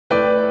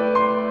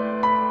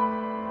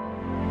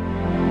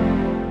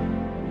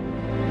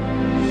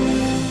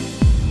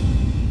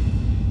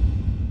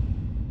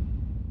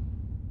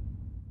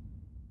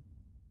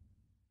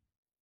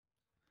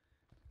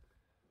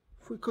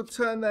could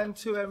turn then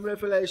to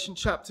Revelation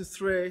chapter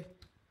 3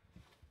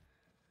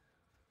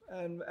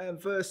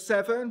 and verse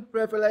 7.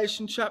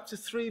 Revelation chapter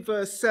 3,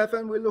 verse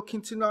 7. We're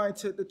looking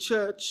tonight at the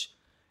church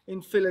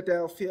in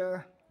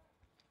Philadelphia.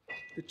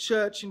 The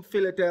church in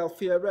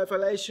Philadelphia.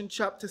 Revelation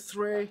chapter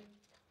 3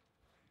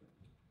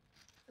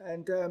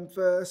 and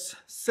verse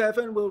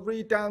 7. We'll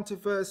read down to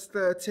verse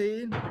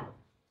 13.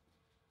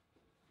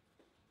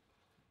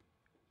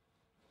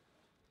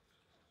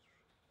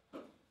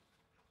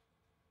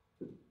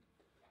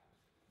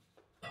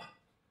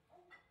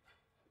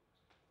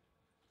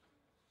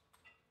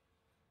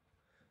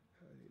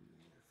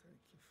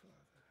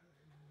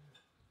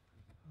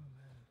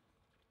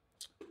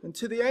 And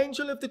to the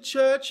angel of the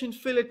church in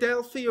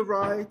Philadelphia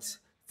write,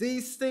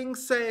 These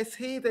things saith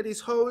he that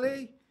is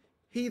holy,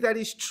 he that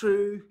is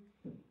true,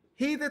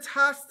 he that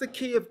hath the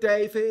key of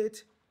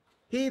David,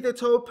 he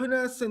that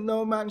openeth and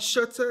no man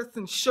shutteth,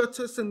 and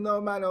shutteth and no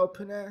man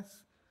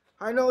openeth.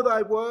 I know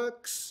thy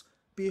works.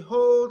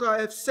 Behold, I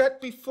have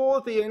set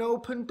before thee an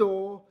open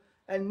door,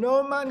 and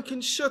no man can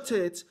shut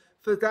it,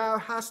 for thou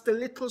hast a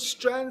little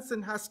strength,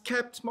 and hast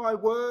kept my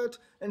word,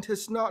 and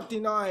hast not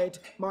denied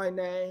my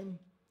name.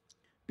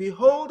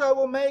 Behold, I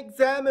will make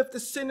them of the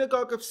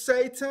synagogue of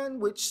Satan,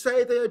 which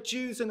say they are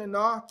Jews and are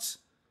not,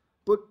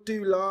 but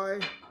do lie.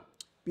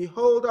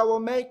 Behold, I will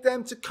make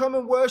them to come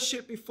and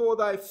worship before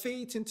thy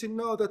feet, and to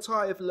know that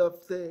I have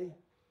loved thee.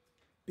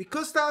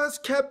 Because thou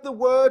hast kept the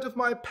word of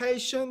my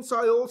patience,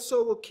 I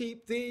also will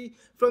keep thee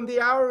from the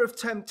hour of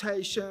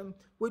temptation,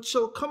 which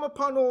shall come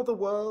upon all the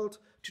world,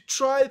 to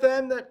try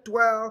them that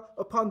dwell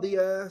upon the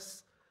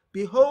earth.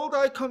 Behold,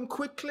 I come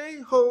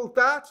quickly. Hold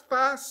that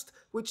fast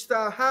which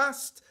thou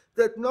hast,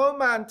 that no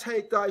man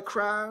take thy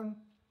crown.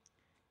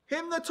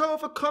 Him that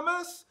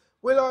overcometh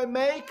will I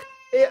make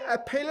a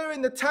pillar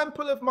in the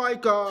temple of my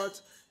God,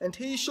 and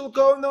he shall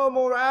go no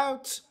more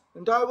out.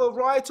 And I will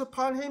write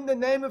upon him the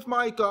name of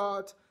my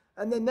God,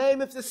 and the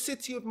name of the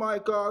city of my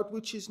God,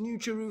 which is New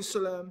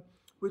Jerusalem,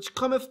 which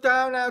cometh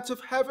down out of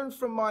heaven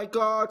from my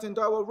God, and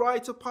I will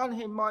write upon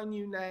him my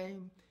new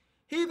name.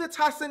 He that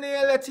hath an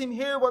ear, let him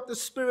hear what the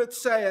Spirit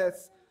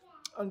saith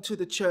unto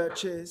the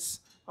churches.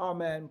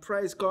 Amen.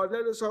 Praise God.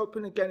 Let us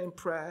open again in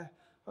prayer.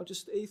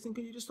 Ethan,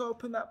 can you just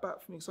open that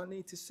back for me, because I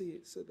need to see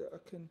it so that I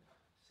can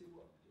see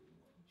what I'm doing.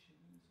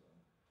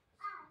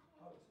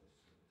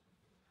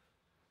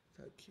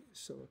 Thank you,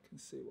 so I can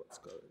see what's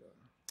going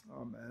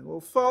on. Amen.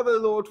 Well, Father,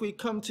 Lord, we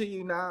come to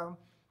you now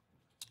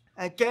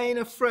again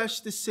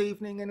afresh this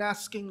evening and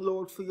asking,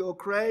 Lord, for your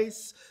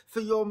grace, for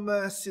your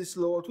mercies,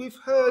 Lord. We've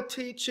heard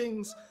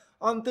teachings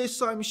on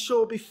this, I'm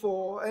sure,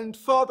 before. And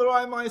Father,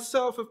 I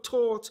myself have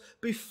taught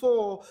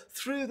before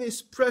through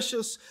this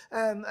precious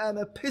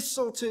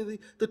epistle to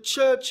the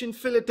church in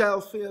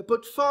Philadelphia.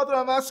 But Father,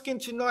 I'm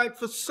asking tonight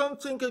for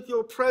something of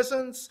your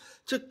presence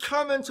to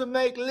come and to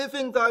make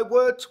living thy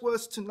word to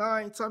us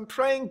tonight. I'm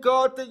praying,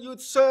 God, that you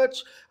would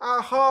search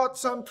our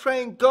hearts. I'm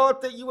praying,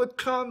 God, that you would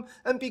come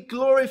and be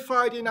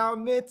glorified in our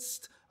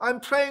midst. I'm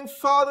praying,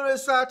 Father,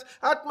 as that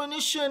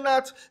admonition,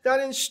 that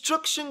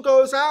instruction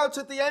goes out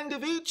at the end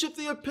of each of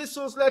the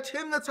epistles, let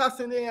him that hath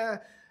an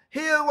ear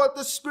hear what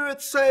the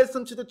Spirit saith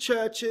unto the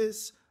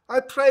churches. I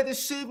pray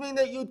this evening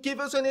that you'd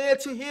give us an ear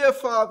to hear,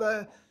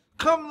 Father.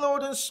 Come,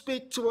 Lord, and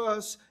speak to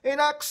us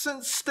in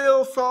accents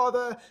still,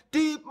 Father,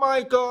 deep,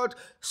 my God,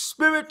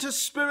 spirit to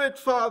spirit,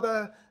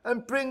 Father,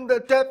 and bring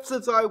the depth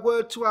of thy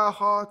word to our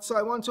hearts.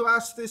 I want to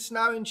ask this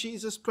now in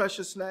Jesus'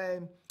 precious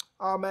name.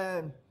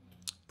 Amen.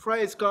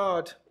 Praise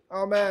God.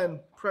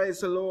 Amen.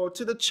 Praise the Lord.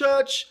 To the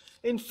church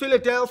in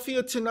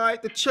Philadelphia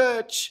tonight, the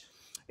church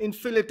in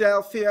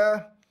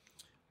Philadelphia,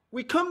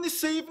 we come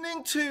this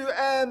evening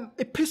to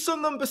epistle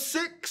number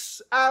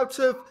 6 out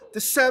of the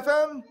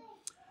 7.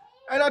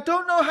 And I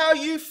don't know how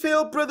you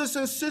feel, brothers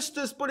and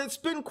sisters, but it's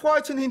been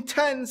quite an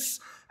intense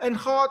and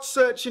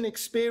heart-searching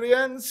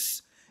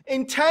experience.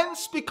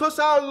 Intense because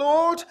our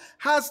Lord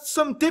has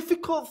some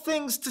difficult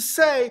things to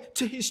say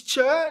to his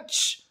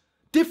church.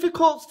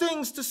 Difficult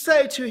things to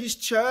say to his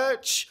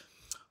church.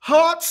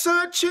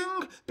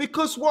 Heart-searching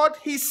because what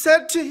he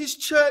said to his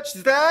church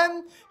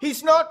then,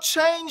 he's not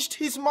changed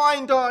his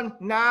mind on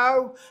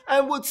now,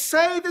 and would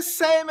say the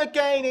same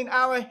again in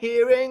our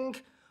hearing.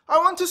 I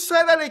want to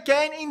say that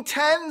again,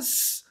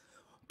 intense.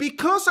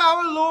 Because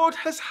our Lord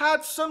has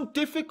had some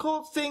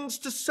difficult things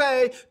to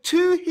say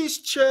to his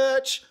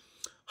church.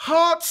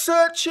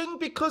 Heart-searching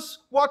because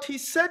what he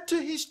said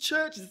to his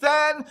church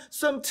then,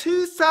 some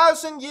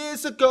 2,000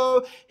 years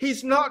ago,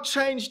 he's not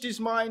changed his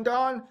mind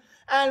on.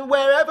 And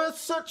wherever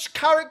such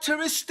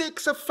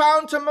characteristics are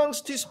found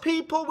amongst his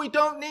people, we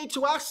don't need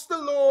to ask the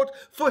Lord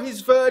for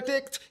his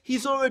verdict.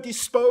 He's already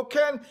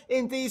spoken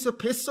in these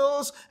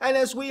epistles. And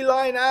as we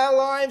line our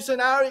lives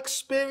and our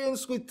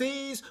experience with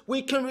these,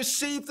 we can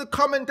receive the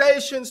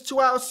commendations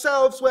to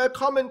ourselves where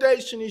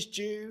commendation is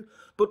due.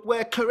 But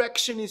where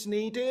correction is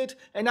needed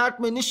and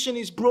admonition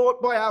is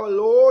brought by our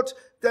Lord,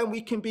 then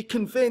we can be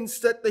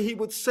convinced that he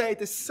would say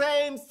the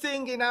same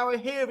thing in our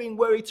hearing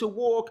were he to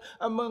walk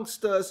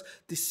amongst us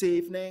this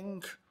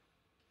evening.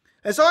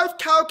 As I've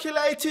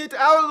calculated,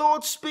 our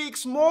Lord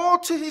speaks more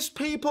to his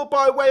people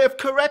by way of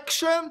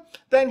correction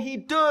than he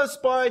does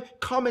by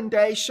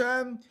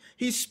commendation.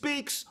 He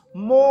speaks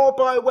more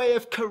by way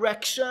of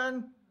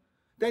correction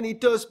than he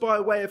does by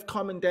way of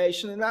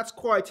commendation, and that's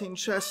quite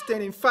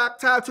interesting. In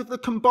fact, out of the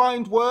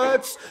combined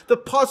words, the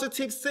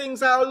positive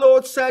things our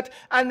Lord said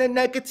and the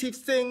negative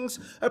things,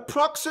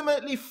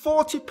 approximately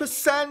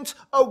 40%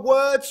 are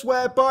words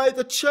whereby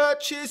the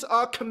churches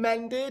are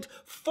commended,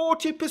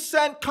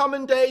 40%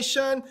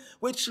 commendation,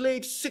 which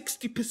leaves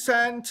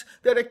 60%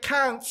 that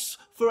accounts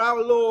for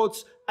our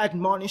Lord's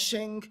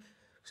admonishing.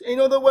 In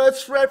other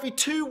words, for every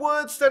 2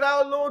 words that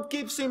our Lord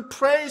gives in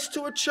praise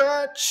to a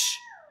church,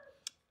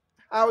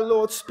 our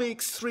Lord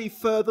speaks 3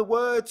 further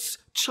words,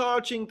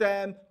 charging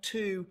them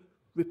to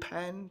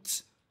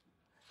repent.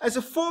 As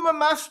a former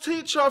maths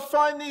teacher, I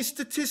find these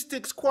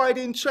statistics quite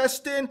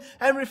interesting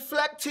and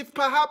reflective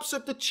perhaps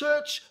of the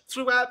church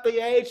throughout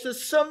the age.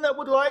 There's some that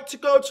would like to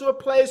go to a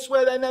place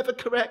where they're never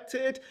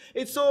corrected.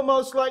 It's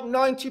almost like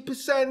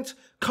 90%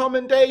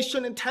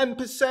 commendation and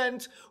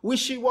 10%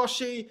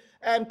 wishy-washy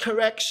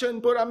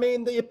correction. But I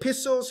mean, the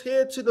epistles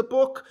here to the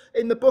book,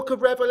 in the book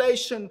of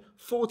Revelation,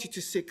 40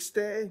 to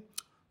 60.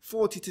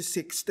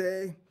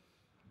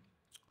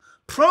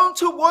 Prone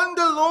to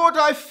wonder, Lord,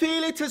 I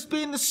feel it has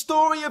been the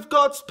story of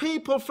God's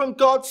people from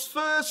God's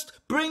first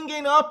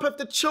bringing up of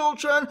the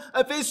children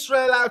of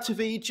Israel out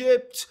of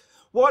Egypt.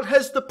 What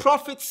has the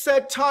prophet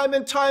said time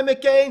and time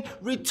again?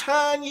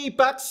 Return, ye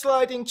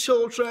backsliding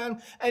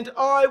children, and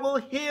I will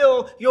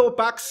heal your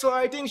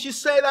backslidings. You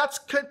say that's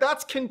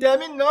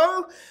condemning?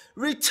 No.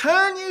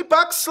 Return, ye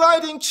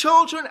backsliding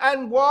children,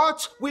 and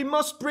what? We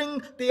must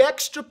bring the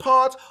extra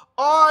part.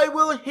 I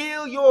will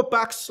heal your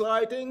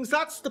backslidings.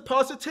 That's the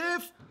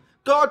positive.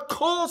 God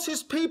calls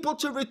his people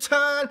to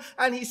return,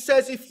 and he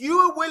says, if you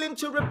are willing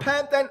to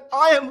repent, then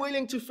I am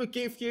willing to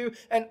forgive you,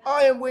 and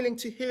I am willing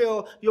to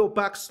heal your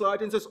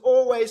backslidings. There's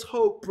always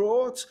hope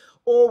brought,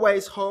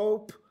 always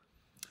hope.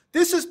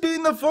 This has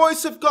been the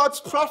voice of God's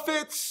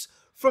prophets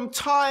from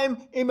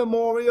time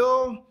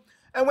immemorial.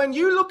 And when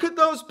you look at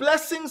those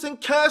blessings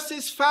and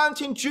curses found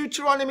in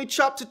Deuteronomy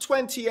chapter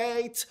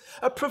 28,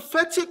 a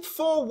prophetic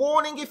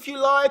forewarning, if you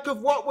like,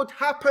 of what would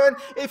happen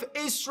if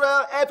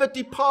Israel ever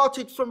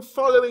departed from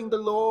following the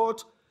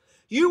Lord,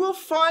 you will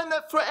find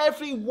that for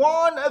every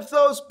one of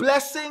those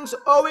blessings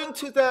owing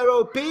to their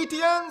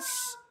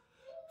obedience,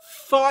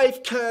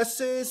 5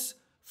 curses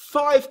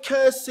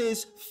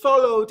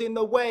followed in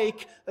the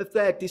wake of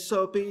their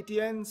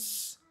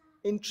disobedience.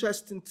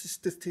 Interesting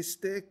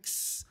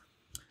statistics.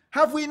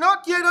 Have we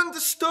not yet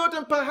understood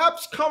and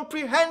perhaps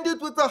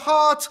comprehended with the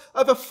heart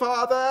of a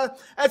father,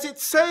 as it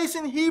says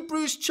in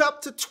Hebrews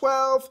chapter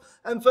 12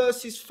 and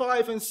verses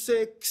 5 and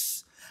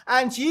 6,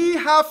 and ye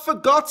have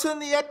forgotten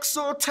the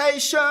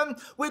exhortation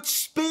which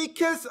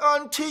speaketh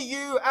unto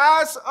you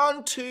as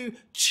unto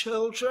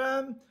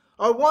children.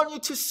 I want you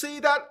to see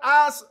that,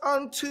 as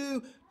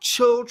unto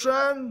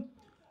children.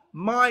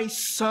 My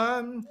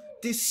son,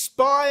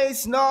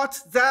 despise not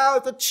thou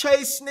the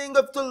chastening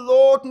of the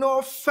Lord,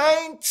 nor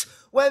faint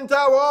when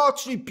thou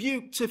art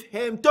rebuked of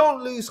him.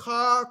 Don't lose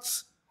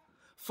heart.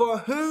 For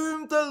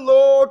whom the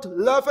Lord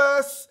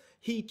loveth,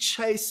 he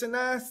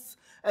chasteneth,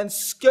 and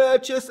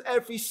scourgeth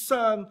every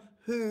son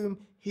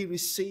whom he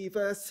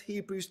receiveth.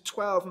 Hebrews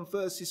 12 and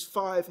verses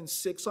 5 and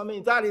 6. I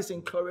mean, that is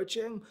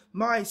encouraging.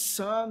 My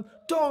son,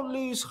 don't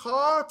lose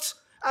heart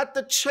at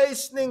the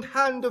chastening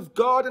hand of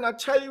God. And I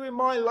tell you, in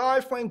my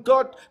life, when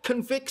God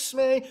convicts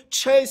me,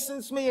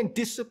 chastens me, and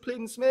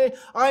disciplines me,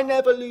 I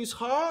never lose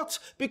heart,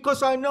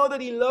 because I know that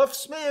he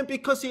loves me, and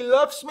because he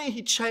loves me,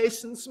 he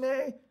chastens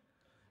me.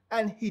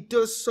 And he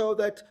does so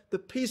that the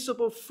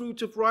peaceable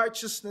fruit of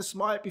righteousness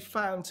might be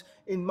found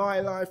in my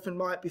life and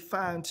might be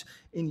found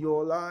in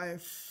your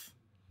life.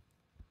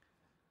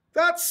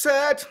 That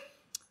said,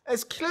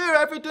 as clear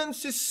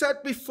evidence is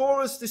set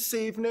before us this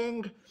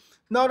evening,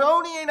 not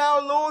only in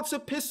our Lord's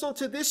epistle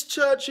to this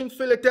church in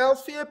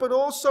Philadelphia, but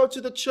also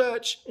to the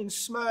church in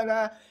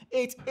Smyrna,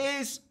 it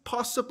is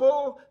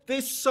possible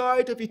this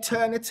side of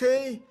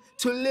eternity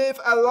to live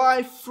a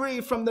life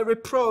free from the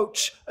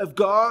reproach of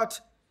God.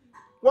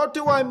 What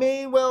do I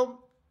mean?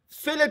 Well,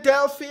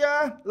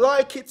 Philadelphia,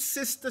 like its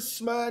sister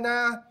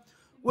Smyrna,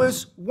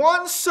 was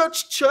one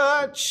such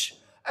church,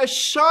 a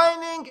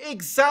shining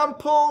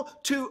example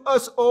to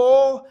us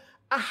all,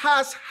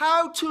 as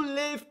how to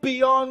live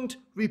beyond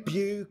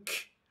rebuke.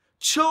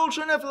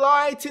 Children of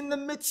light in the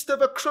midst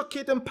of a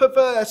crooked and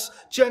perverse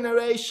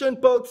generation.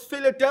 Both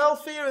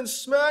Philadelphia and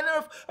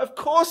Smyrna, of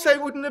course they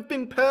wouldn't have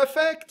been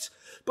perfect,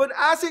 but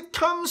as it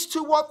comes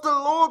to what the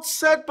Lord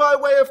said by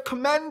way of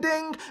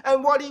commending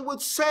and what he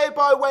would say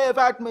by way of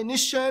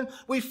admonition,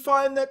 we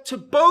find that to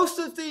both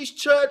of these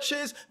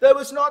churches there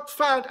was not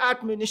found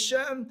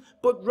admonition,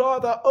 but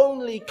rather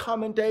only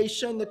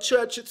commendation. The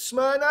church at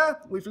Smyrna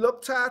we've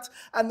looked at,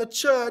 and the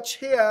church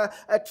here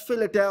at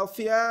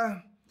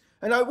Philadelphia.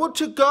 And I would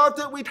to God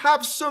that we'd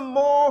have some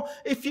more,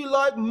 if you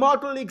like,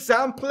 model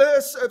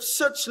exemplars of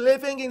such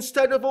living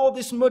instead of all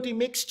this muddy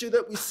mixture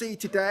that we see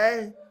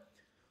today.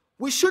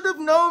 We should have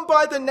known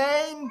by the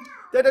name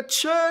that a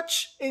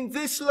church in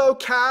this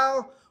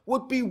locale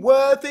would be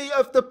worthy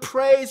of the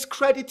praise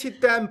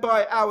credited them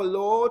by our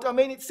Lord. I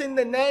mean, it's in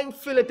the name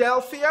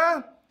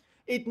Philadelphia.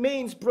 It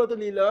means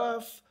brotherly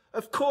love.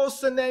 Of course,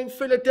 the name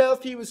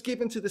Philadelphia was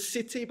given to the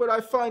city, but I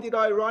find it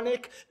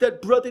ironic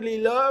that brotherly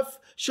love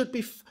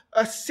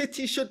a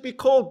city should be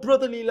called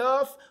brotherly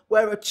love,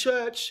 where a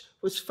church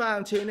was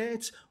found in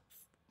it,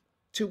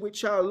 to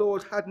which our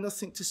Lord had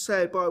nothing to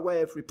say by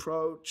way of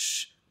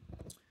reproach.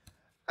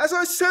 As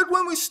I said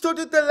when we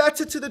studied the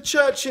letter to the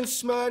church in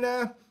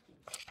Smyrna,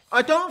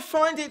 I don't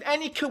find it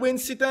any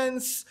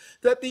coincidence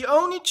that the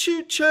only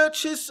two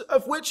churches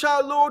of which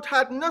our Lord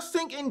had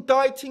nothing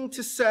indicting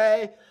to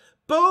say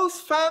both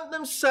found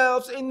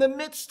themselves in the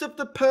midst of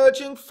the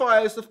purging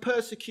fires of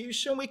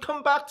persecution. We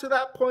come back to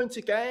that point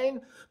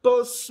again,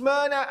 both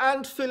Smyrna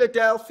and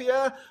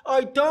Philadelphia.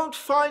 I don't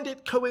find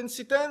it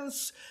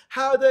coincidence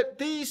how that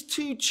these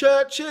two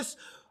churches,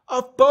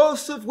 of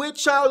both of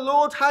which our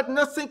Lord had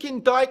nothing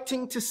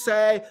indicting to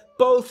say,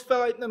 both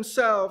find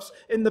themselves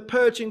in the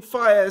purging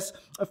fires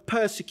of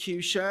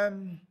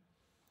persecution.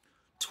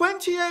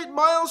 28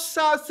 miles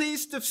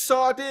southeast of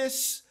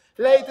Sardis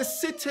lay the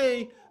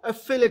city of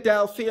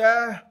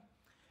Philadelphia.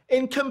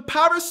 In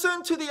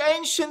comparison to the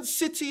ancient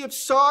city of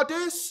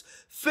Sardis,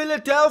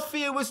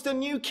 Philadelphia was the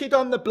new kid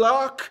on the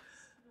block,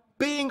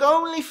 being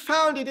only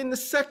founded in the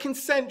 2nd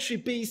century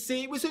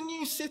BC. It was a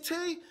new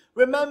city.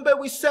 Remember,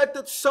 we said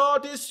that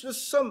Sardis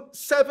was some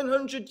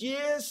 700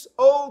 years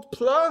old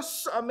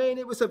plus. I mean,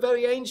 it was a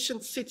very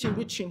ancient city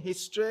rich in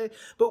history.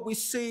 But we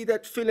see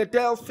that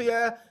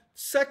Philadelphia,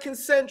 2nd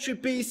century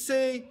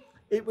BC,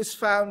 it was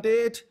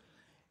founded.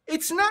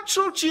 Its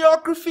natural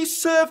geography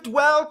served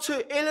well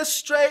to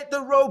illustrate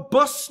the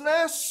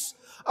robustness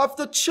of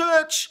the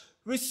church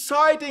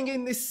residing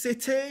in this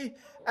city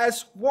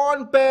as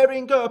one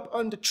bearing up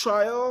under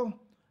trial.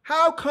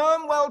 How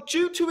come? Well,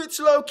 due to its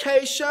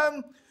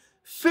location,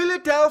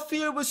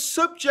 Philadelphia was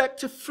subject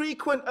to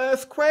frequent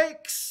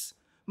earthquakes.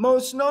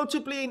 Most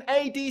notably in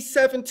AD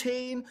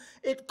 17,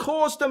 it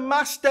caused a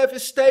mass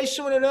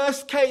devastation when an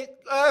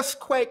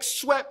earthquake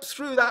swept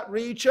through that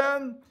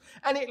region.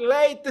 And it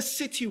laid the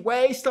city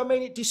waste. I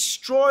mean, it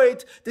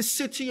destroyed the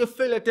city of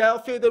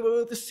Philadelphia. There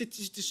were other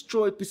cities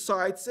destroyed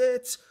besides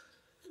it.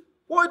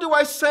 Why do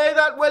I say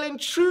that? Well, in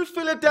true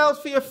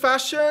Philadelphia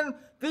fashion,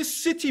 this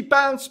city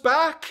bounced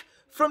back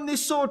from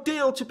this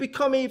ordeal to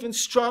become even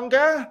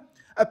stronger.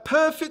 A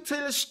perfect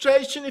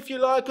illustration, if you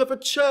like, of a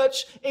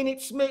church in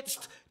its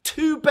midst,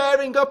 too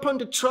bearing up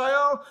under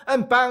trial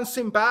and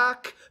bouncing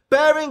back.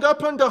 Bearing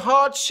up under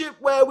hardship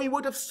where we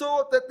would have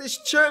thought that this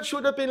church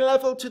would have been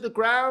leveled to the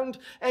ground,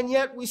 and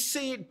yet we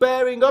see it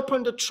bearing up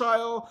under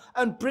trial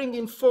and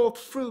bringing forth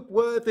fruit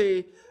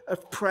worthy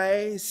of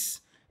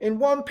praise. In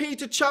 1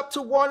 Peter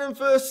chapter 1 and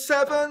verse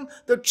 7,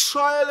 the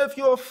trial of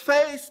your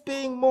faith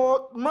being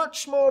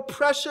much more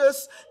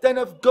precious than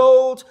of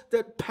gold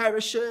that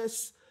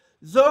perishes,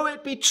 though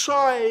it be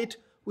tried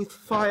with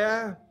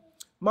fire,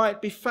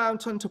 might be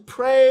found unto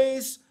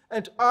praise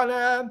and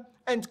honor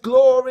and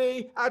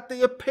glory at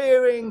the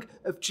appearing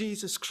of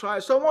Jesus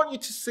Christ. I want you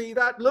to see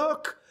that.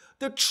 Look,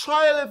 the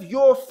trial of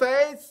your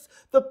faith,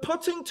 the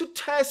putting to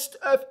test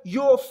of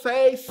your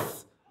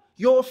faith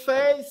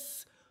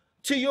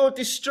to your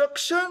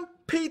destruction.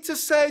 Peter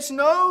says,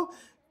 no,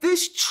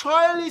 this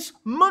trial is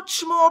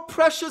much more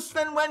precious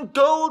than when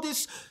gold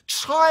is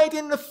tried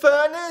in the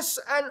furnace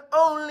and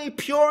only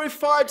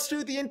purified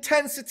through the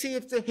intensity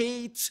of the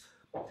heat.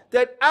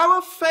 That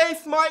our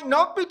faith might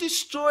not be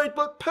destroyed,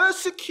 but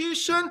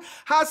persecution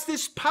has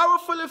this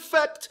powerful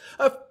effect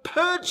of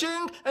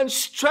purging and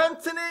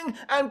strengthening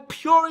and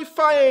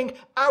purifying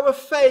our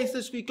faith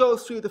as we go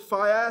through the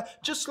fire,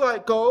 just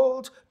like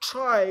gold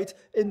tried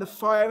in the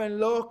fire.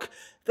 And look,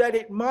 that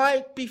it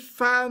might be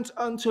found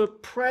unto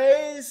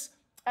praise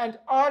and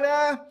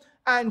honor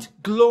and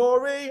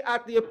glory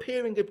at the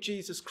appearing of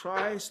Jesus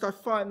Christ. I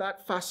find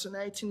that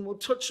fascinating. We'll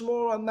touch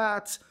more on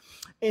that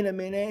in a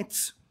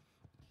minute.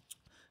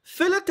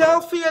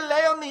 Philadelphia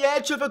lay on the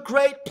edge of a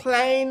great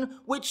plain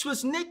which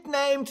was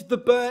nicknamed the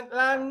burnt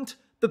land.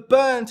 The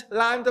burnt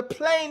land. A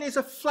plain is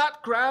a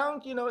flat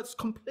ground, it's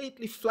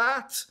completely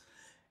flat.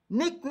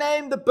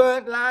 Nicknamed the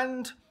burnt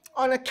land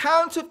on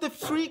account of the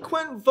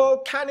frequent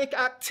volcanic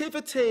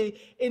activity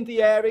in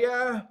the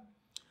area.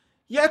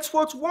 Yet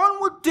what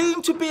one would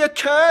deem to be a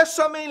curse,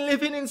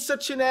 living in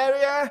such an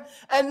area,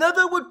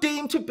 another would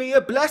deem to be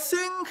a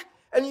blessing.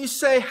 And you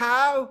say,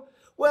 how?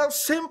 Well,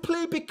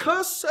 simply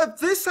because of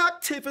this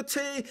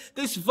activity,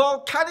 this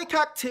volcanic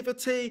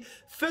activity,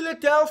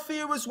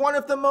 Philadelphia was one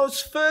of the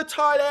most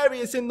fertile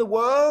areas in the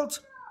world,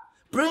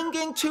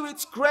 bringing to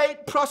its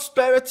great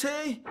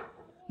prosperity,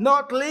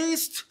 not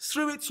least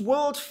through its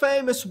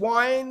world-famous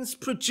wines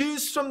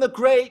produced from the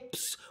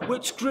grapes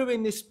which grew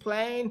in this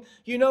plain.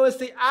 As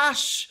the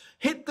ash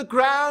hit the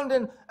ground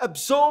and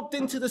absorbed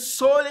into the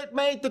soil, it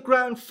made the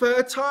ground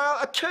fertile.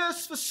 A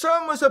curse for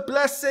some was a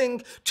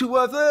blessing to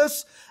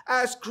others,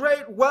 as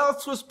great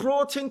wealth was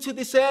brought into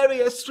this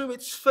area through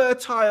its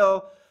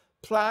fertile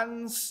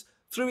plants.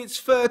 through its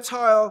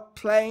fertile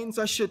plains,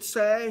 I should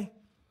say.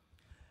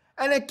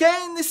 And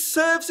again, this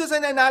serves as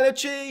an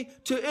analogy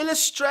to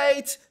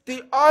illustrate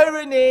the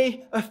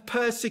irony of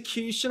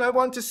persecution. I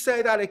want to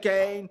say that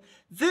again.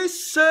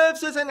 This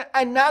serves as an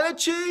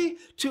analogy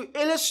to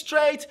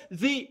illustrate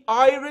the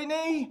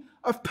irony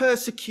of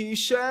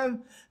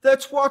persecution,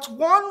 that what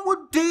one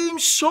would deem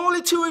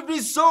surely to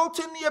result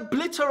in the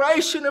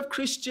obliteration of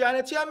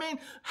Christianity. I mean,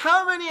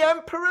 how many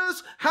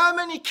emperors, how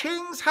many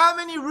kings, how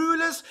many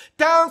rulers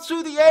down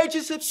through the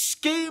ages have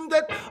schemed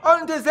that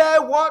under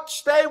their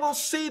watch they will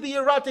see the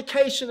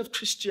eradication of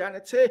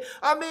Christianity?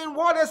 I mean,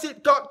 what has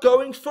it got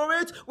going for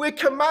it? We're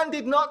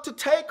commanded not to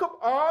take up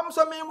arms.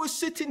 I mean, we're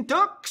sitting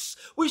ducks.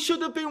 We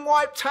should have been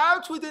wiped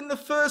out within the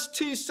first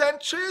 2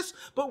 centuries.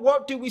 But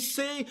what do we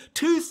see?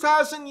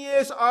 2,000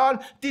 years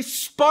on,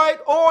 despite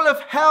all of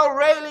hell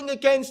railing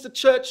against the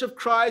Church of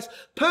Christ,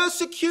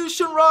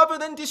 persecution rather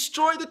than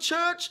destroy the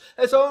church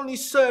has only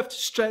served to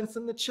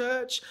strengthen the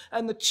church.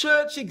 And the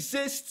church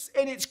exists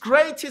in its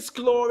greatest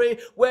glory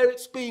where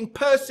it's being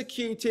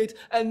persecuted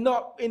and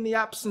not in the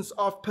absence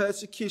of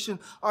persecution.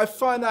 I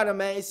find that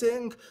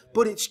amazing,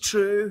 but it's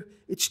true.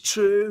 It's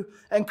true.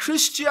 And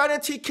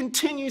Christianity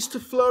continues to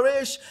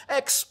flourish,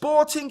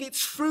 exporting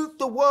its fruit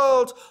the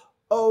world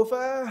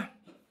over.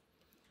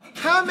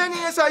 How many,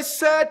 as I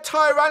said,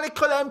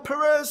 tyrannical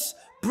emperors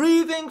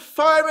breathing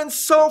fire and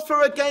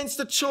sulfur against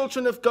the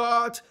children of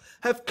God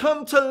have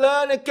come to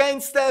learn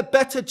against their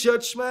better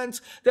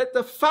judgment that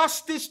the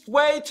fastest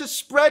way to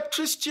spread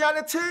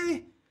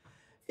Christianity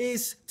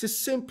is to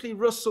simply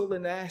rustle the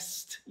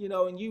nest,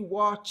 and you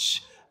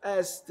watch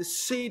as the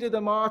seed of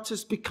the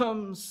martyrs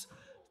becomes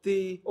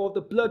the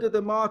blood of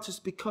the martyrs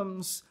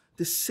becomes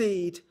the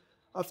seed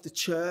of the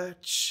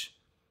church.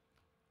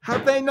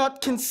 Have they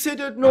not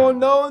considered nor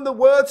known the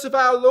words of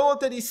our Lord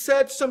that he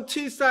said some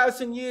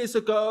 2,000 years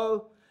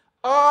ago?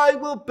 I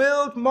will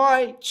build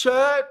my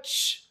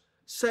church,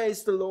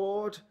 says the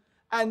Lord,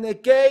 and the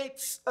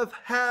gates of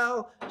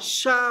hell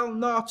shall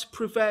not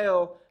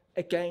prevail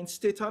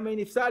against it. I mean,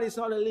 if that is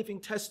not a living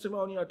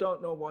testimony, I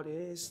don't know what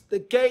is. The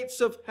gates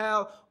of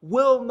hell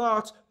will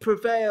not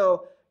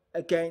prevail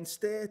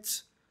against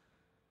it.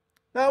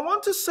 Now, I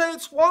want to say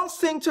it's one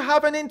thing to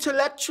have an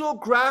intellectual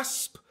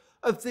grasp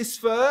of this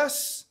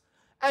verse,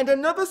 and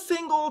another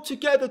thing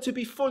altogether to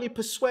be fully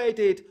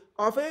persuaded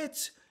of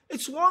it.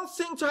 It's one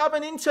thing to have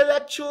an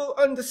intellectual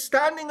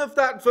understanding of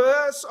that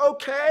verse,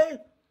 okay,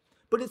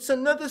 but it's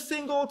another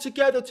thing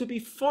altogether to be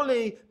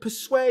fully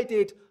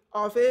persuaded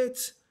of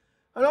it.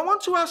 And I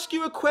want to ask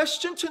you a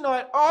question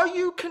tonight. Are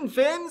you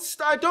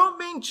convinced? I don't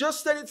mean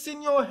just that it's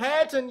in your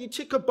head and you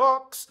tick a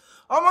box.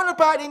 I'm on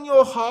about in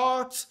your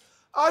heart.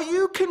 Are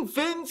you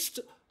convinced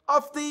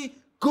of the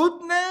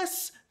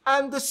goodness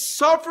and the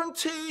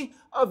sovereignty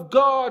of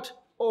God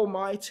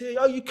Almighty?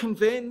 Are you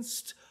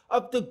convinced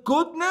of the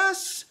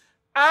goodness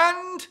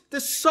and the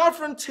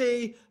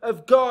sovereignty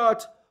of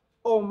God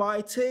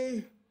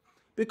Almighty?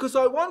 Because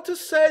I want to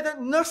say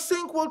that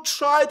nothing will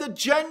try the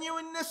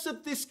genuineness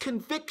of this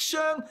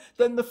conviction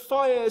than the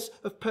fires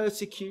of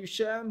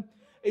persecution.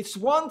 It's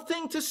one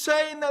thing to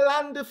say in the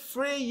land of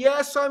free,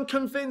 yes, I'm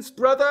convinced,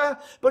 brother,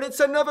 but it's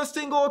another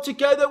thing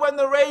altogether when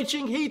the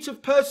raging heat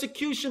of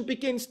persecution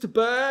begins to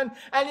burn,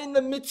 and in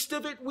the midst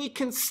of it we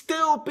can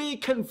still be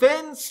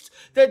convinced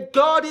that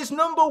God is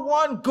number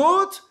one,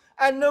 good,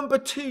 and number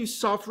two,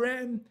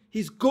 sovereign.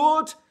 He's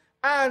good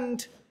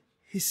and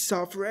he's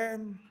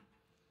sovereign.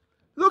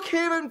 Look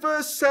here in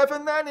verse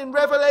 7 then, in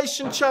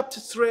Revelation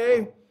chapter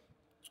 3.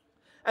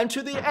 And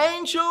to the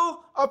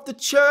angel of the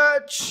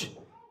church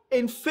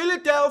in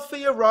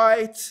Philadelphia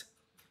write,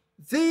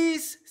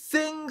 these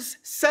things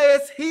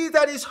saith he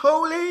that is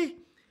holy,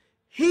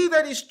 he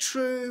that is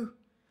true,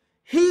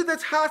 he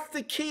that hath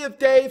the key of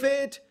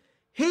David,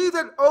 he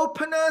that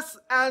openeth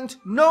and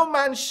no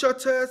man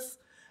shutteth,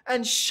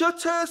 and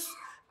shutteth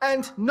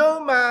and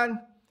no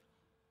man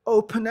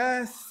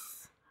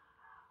openeth.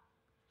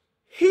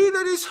 He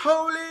that is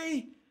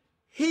holy,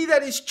 he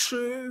that is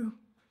true,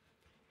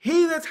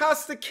 he that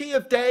has the key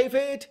of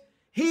David,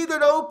 he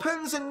that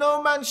opens and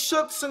no man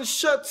shuts, and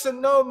shuts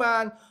and no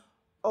man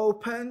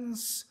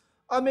opens.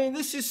 I mean,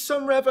 this is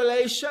some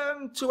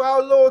revelation to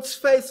our Lord's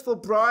faithful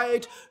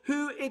bride,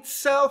 who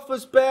itself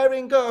was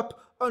bearing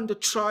up under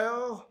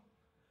trial.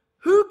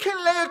 Who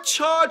can lay a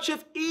charge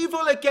of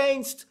evil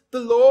against the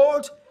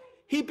Lord?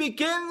 He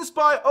begins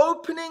by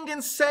opening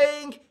and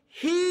saying,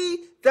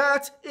 he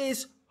that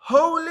is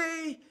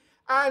holy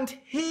and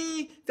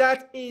he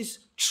that is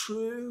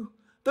true.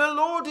 The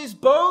Lord is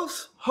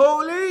both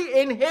holy,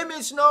 in him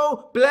is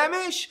no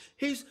blemish,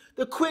 he's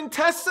the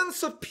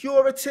quintessence of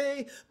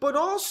purity, but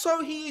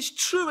also he is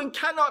true and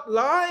cannot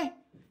lie,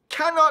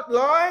 cannot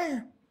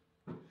lie.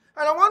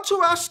 And I want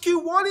to ask you,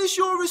 what is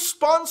your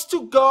response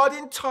to God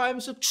in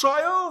times of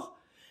trial?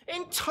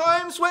 In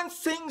times when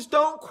things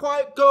don't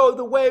quite go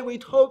the way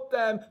we'd hoped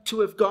them to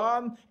have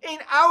gone. In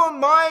our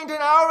mind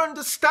and our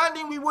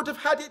understanding, we would have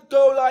had it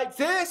go like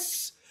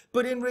this.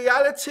 But in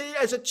reality,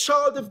 as a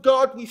child of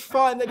God, we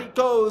find that it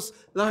goes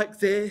like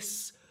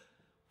this.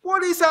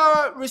 What is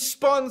our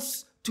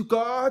response to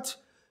God,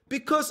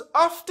 because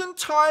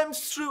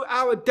oftentimes through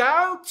our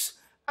doubt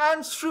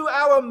and through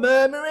our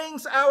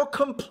murmurings, our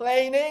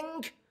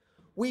complaining,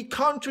 we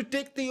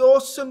contradict the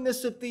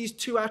awesomeness of these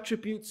two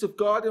attributes of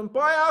God. And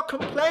by our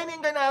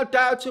complaining and our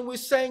doubting, we're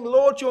saying,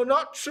 Lord, you're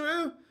not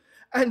true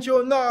and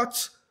you're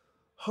not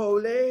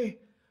holy.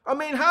 I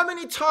mean, how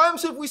many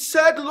times have we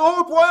said,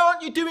 Lord, why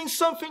aren't you doing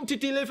something to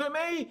deliver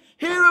me?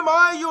 Here am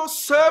I, your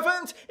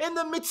servant, in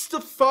the midst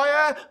of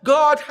fire.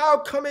 God, how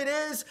come it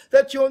is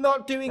that you're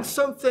not doing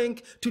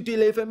something to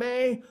deliver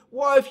me?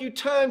 Why have you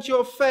turned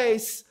your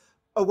face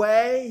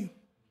away?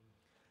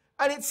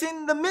 And it's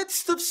in the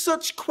midst of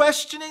such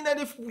questioning that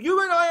if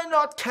you and I are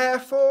not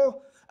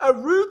careful, a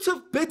root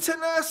of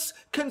bitterness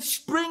can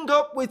spring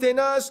up within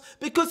us,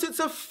 because it's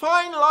a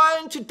fine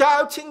line to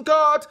doubting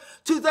God,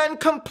 to then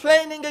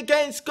complaining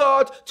against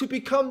God, to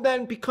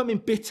becoming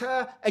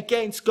bitter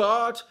against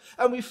God.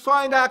 And we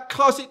find our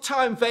closet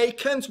time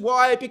vacant.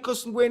 Why?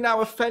 Because we're now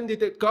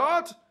offended at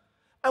God.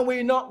 And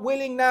we're not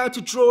willing now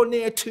to draw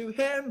near to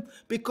him,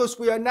 because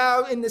we are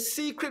now in the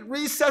secret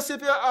recess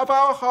of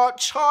our heart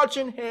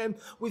charging him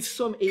with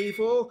some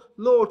evil.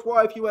 Lord,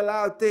 why have you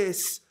allowed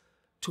this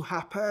to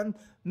happen?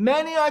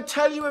 Many, I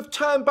tell you, have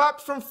turned back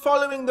from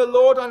following the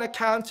Lord on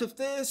account of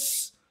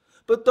this.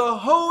 But the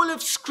whole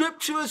of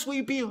Scripture, as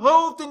we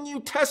behold the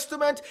New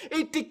Testament,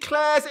 it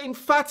declares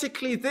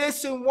emphatically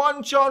this in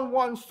 1 John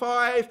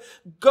 1:5,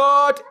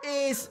 God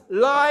is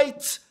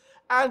light,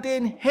 and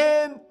in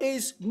him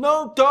is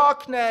no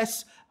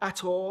darkness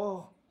at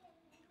all.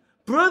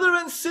 Brother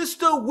and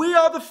sister, we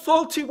are the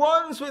faulty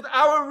ones with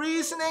our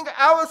reasoning,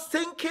 our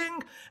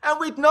thinking, and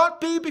we'd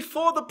not be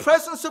before the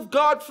presence of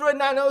God for a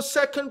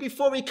nanosecond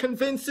before he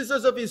convinces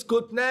us of his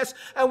goodness,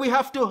 and we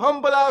have to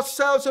humble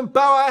ourselves and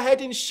bow our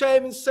head in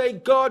shame and say,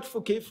 God,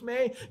 forgive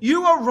me.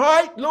 You are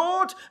right,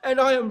 Lord, and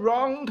I am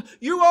wrong.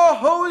 You are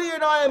holy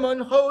and I am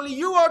unholy.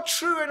 You are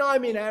true and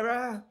I'm in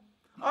error.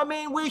 I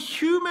mean, we're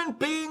human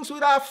beings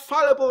with our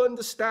fallible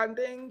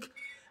understanding.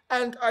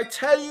 And I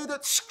tell you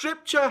that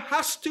Scripture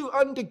has to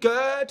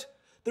undergird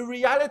the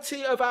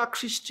reality of our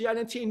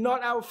Christianity,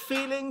 not our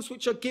feelings,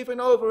 which are given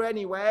over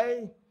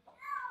anyway.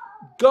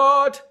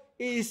 God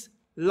is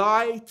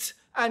light,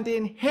 and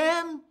in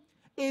him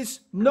is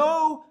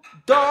no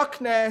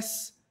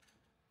darkness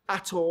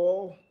at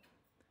all.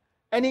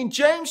 And in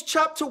James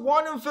chapter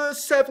 1 and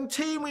verse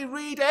 17, we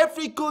read,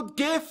 every good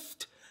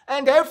gift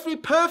and every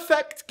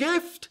perfect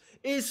gift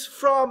is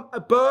from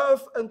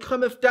above and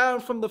cometh down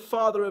from the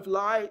Father of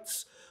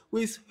lights,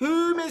 with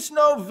whom is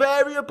no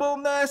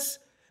variableness,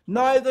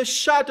 neither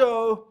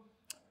shadow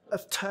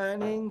of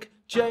turning.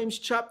 James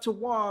chapter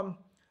 1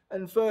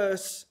 and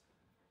verse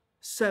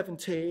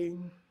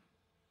 17.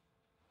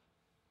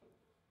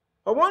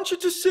 I want you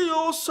to see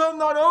also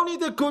not only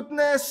the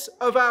goodness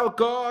of our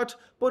God,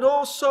 but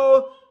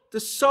also the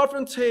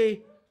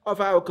sovereignty of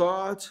our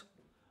God.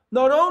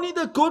 Not only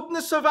the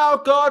goodness of our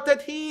God,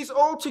 that he is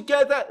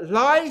altogether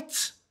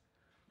light.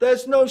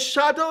 There's no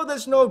shadow,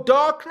 there's no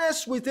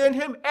darkness within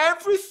him.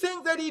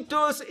 Everything that he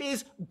does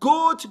is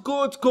good,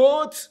 good,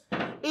 good,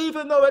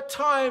 even though at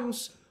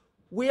times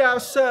we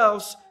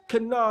ourselves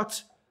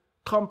cannot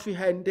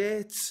comprehend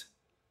it.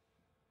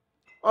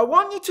 I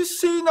want you to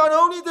see not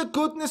only the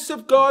goodness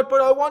of God,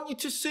 but I want you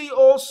to see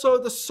also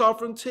the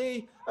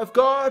sovereignty of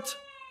God.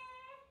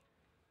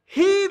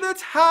 He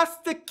that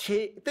hath the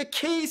key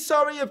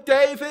of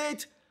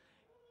David,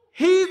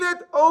 he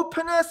that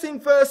openeth in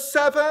verse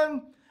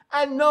 7,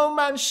 and no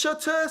man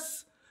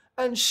shutteth,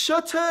 and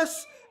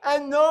shutteth,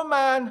 and no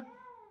man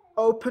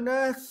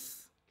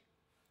openeth.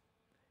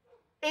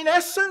 In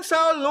essence,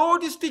 our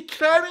Lord is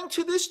declaring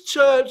to this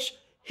church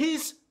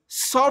his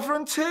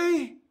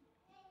sovereignty.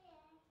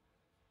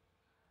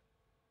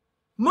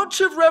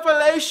 Much of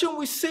Revelation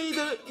we see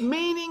the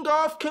meaning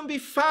of can be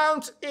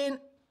found in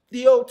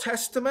the Old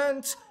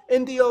Testament,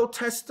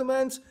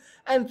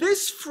 and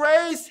this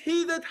phrase,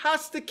 he that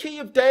has the key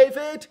of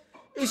David,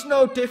 is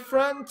no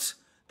different.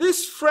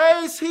 This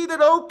phrase, he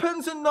that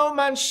opens and no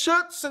man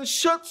shuts, and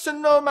shuts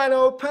and no man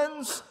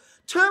opens.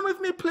 Turn with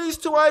me please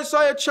to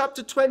Isaiah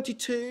chapter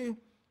 22.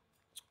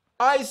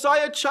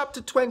 Isaiah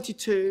chapter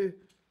 22.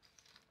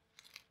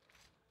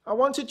 I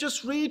want to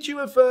just read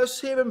you a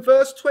verse here in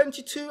verse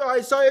 22,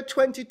 Isaiah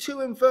 22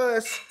 and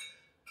verse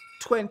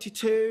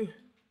 22.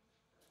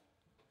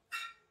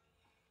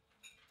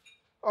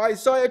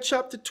 Isaiah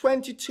chapter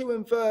 22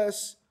 and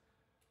verse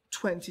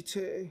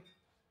 22.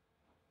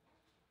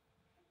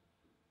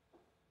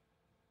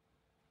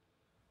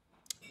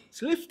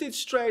 It's lifted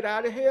straight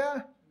out of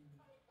here.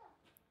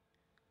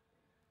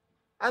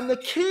 And the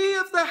key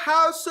of the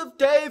house of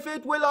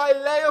David will I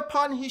lay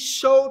upon his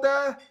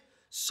shoulder,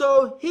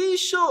 so he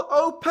shall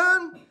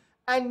open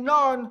and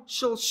none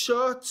shall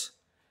shut,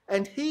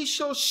 and he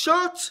shall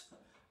shut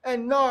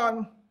and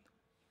none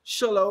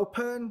shall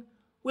open.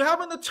 We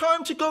haven't the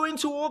time to go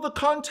into all the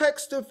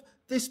context of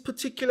this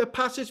particular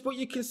passage, but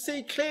you can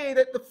see clearly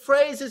that the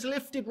phrase is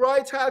lifted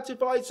right out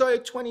of Isaiah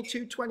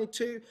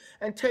 22:22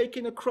 and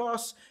taken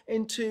across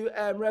into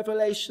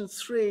Revelation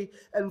 3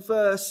 and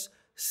verse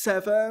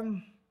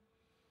 7.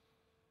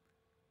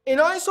 In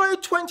Isaiah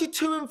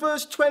 22 and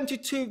verse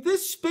 22,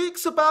 this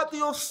speaks about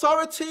the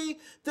authority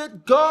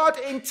that God,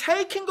 in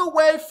taking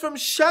away from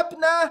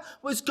Shebna,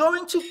 was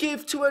going to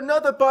give to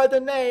another by the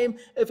name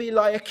of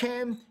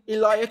Eliakim.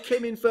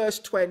 Eliakim in verse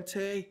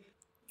 20.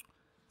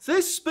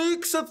 This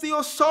speaks of the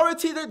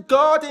authority that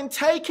God, in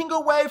taking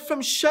away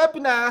from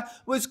Shebna,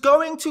 was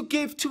going to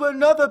give to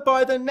another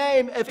by the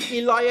name of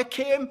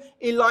Eliakim.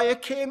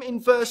 Eliakim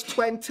in verse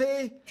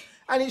 20.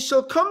 And it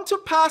shall come to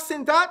pass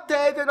in that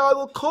day that I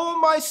will call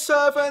my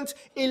servant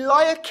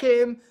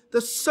Eliakim,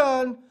 the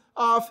son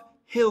of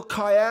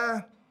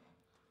Hilkiah.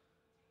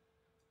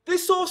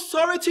 This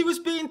authority was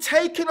being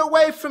taken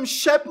away from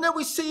Shebna.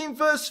 We see in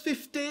verse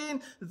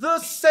 15,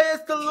 thus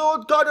saith the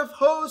Lord God of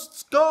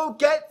hosts, go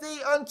get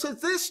thee unto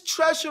this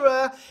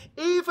treasurer,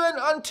 even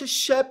unto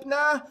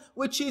Shebna,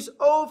 which is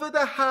over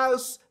the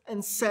house,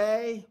 and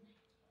say,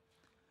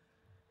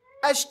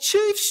 as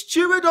chief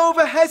steward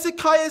over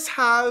Hezekiah's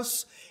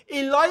house,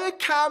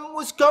 Eliakim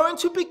was going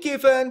to be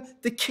given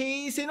the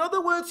keys. In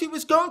other words, he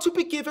was going to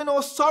be given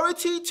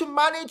authority to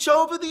manage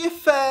over the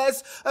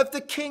affairs of the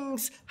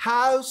king's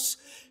house.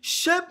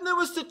 Shebna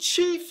was the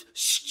chief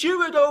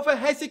steward over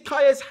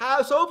Hezekiah's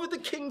house, over the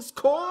king's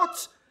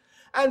court.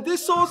 And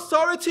this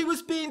authority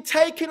was being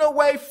taken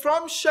away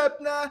from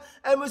Shebna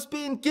and was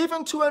being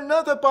given to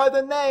another by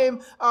the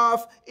name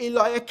of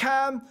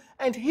Eliakim.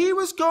 And he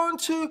was going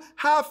to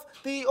have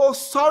the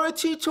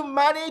authority to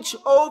manage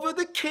over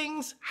the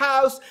king's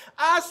house,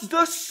 as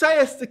thus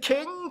saith the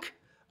king.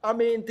 I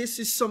mean, this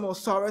is some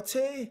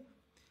authority.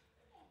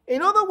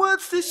 In other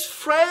words, this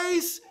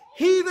phrase,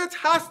 he that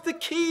hath the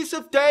keys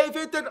of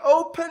David, that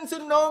opens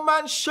and no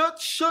man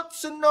shuts,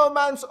 shuts and no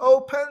man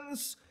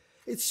opens,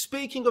 it's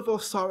speaking of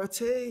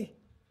authority.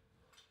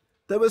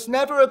 There was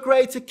never a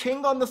greater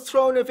king on the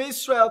throne of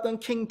Israel than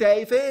King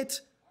David.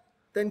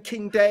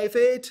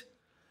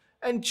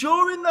 And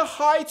during the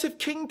height of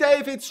King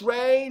David's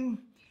reign,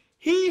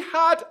 he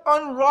had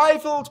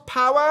unrivaled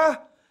power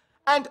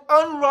and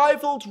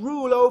unrivaled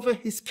rule over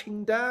his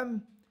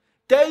kingdom.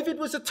 David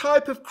was a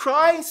type of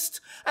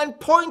Christ and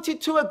pointed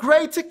to a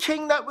greater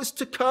king that was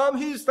to come.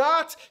 Who's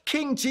that?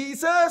 King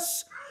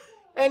Jesus.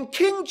 And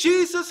King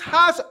Jesus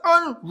has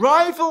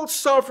unrivaled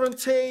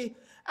sovereignty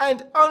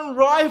and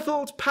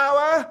unrivaled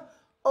power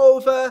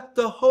over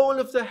the whole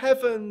of the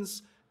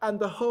heavens and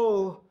the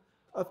whole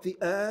of the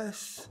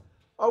earth.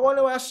 I want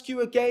to ask you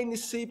again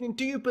this evening,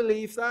 do you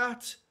believe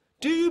that?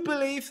 Do you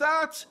believe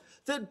that?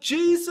 That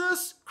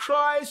Jesus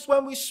Christ,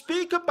 when we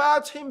speak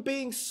about him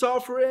being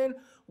sovereign,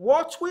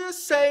 what we are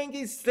saying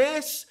is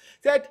this,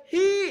 that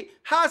he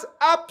has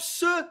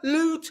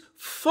absolute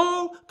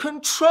full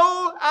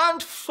control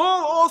and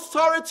full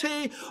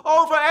authority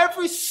over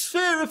every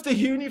sphere of the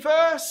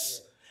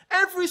universe.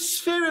 Every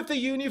sphere of the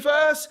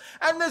universe.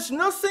 And there's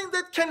nothing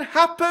that can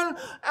happen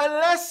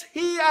unless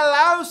he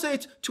allows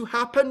it to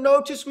happen.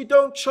 Notice we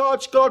don't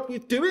charge God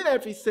with doing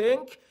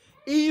everything.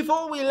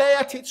 Evil we lay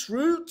at its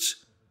root.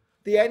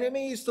 The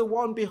enemy is the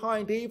one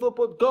behind evil,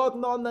 but God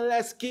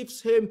nonetheless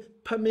gives him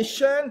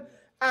permission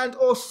and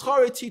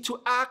authority to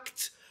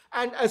act.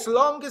 And as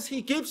long as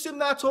he gives him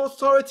that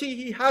authority,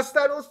 he has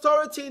that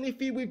authority. And if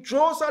he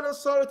withdraws that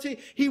authority,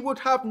 he would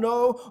have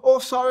no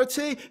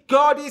authority.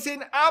 God is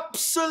in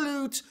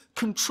absolute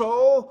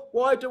control.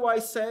 Why do I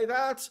say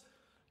that?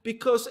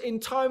 Because in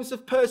times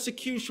of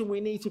persecution, we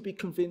need to be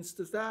convinced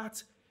of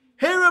that.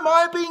 Here am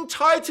I being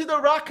tied to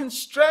the rack and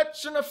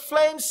stretched, and a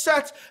flame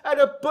set at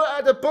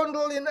a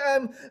bundle in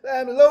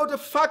load of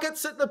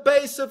faggots at the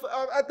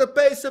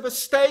base of a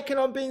stake, and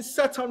I'm being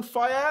set on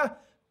fire.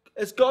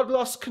 Has God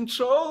lost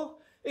control?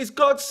 Is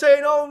God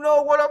saying, "Oh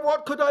no,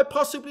 what could I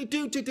possibly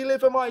do to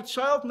deliver my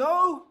child?"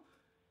 No.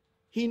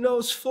 He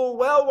knows full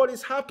well what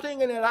is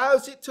happening and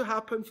allows it to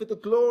happen for the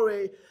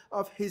glory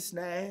of his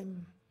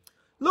name.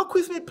 Look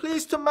with me,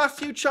 please, to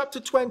Matthew chapter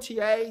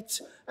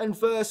 28 and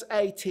verse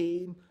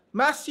 18.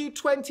 Matthew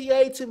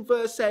 28 and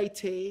verse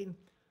 18.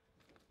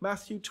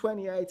 Matthew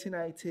 28 and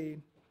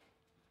 18.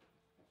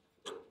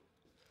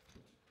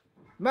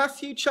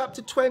 Matthew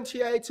chapter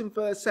 28 and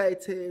verse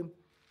 18.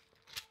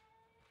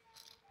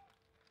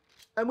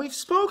 And we've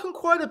spoken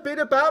quite a bit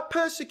about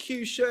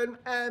persecution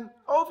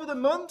over the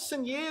months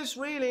and years,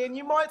 really. And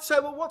you might say,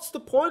 well, what's the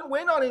point?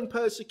 We're not in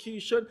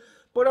persecution.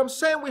 But I'm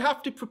saying we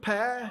have to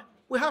prepare.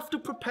 We have to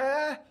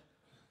prepare.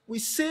 We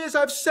see, as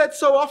I've said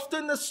so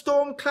often, the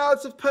storm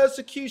clouds of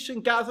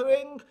persecution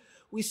gathering.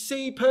 We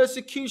see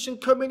persecution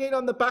coming in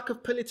on the back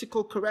of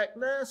political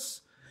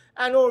correctness.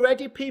 And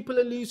already people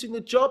are losing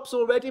their jobs.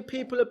 Already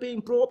people are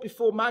being brought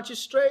before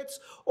magistrates.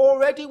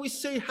 Already we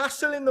see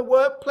hassle in the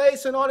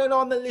workplace, and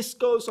on the list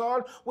goes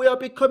on. We are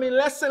becoming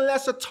less and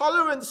less a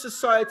tolerant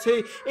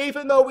society.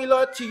 Even though we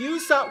like to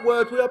use that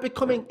word, we are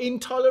becoming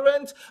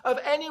intolerant of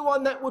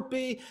anyone that would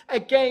be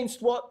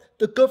against what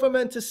the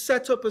government has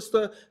set up as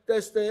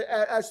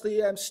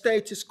the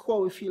status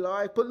quo, if you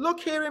like. But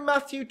look here in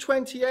Matthew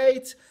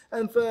 28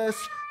 and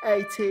verse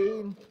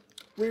 18.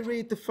 We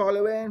read the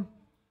following.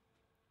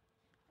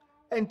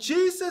 And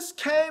Jesus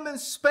came and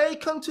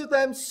spake unto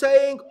them,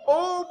 saying,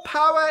 All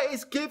power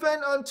is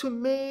given unto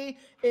me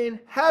in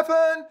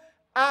heaven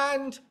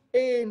and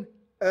in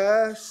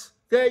earth.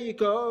 There you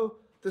go.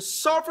 The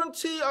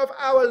sovereignty of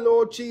our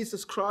Lord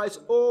Jesus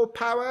Christ. All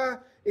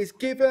power is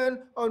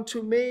given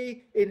unto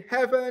me in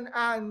heaven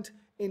and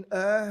in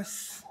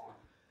earth.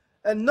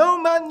 And no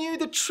man knew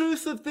the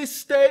truth of this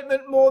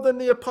statement more than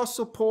the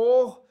Apostle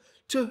Paul,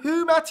 to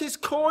whom at his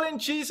calling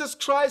Jesus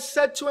Christ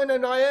said to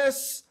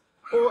Ananias,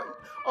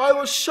 I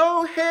will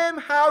show him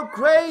how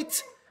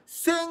great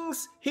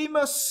things he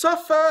must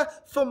suffer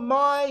for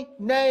my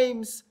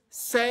name's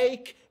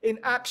sake, in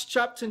Acts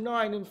chapter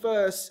 9 and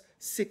verse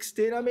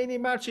 16. I mean,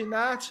 imagine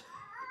that.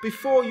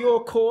 Before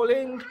your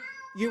calling,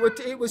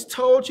 it was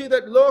told you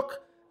that,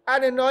 look,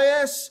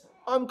 Ananias,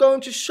 I'm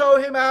going to show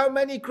him how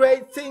many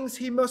great things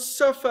he must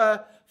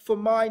suffer for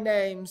my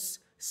name's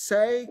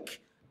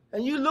sake.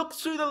 And you look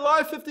through the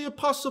life of the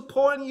Apostle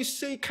Paul and you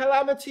see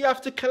calamity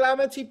after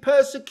calamity,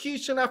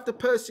 persecution after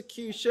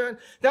persecution.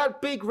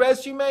 That big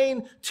resume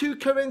in 2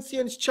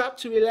 Corinthians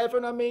chapter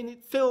 11, I mean,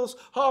 it fills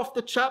half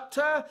the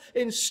chapter.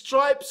 In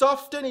stripes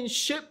often, in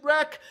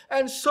shipwreck,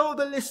 and so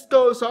the list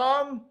goes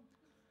on.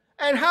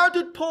 And how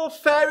did Paul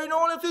fare in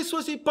all of this?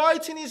 Was he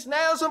biting his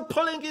nails and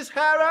pulling his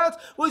hair out?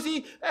 Was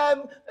he,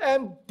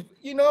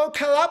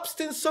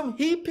 collapsed in some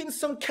heap in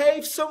some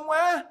cave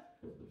somewhere?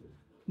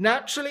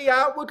 Naturally,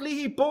 outwardly,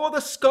 he bore the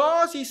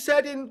scars. He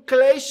said in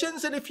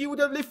Galatians that if you would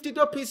have lifted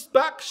up his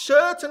back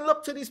shirt and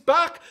looked at his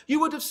back, you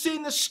would have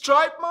seen the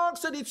stripe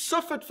marks that he'd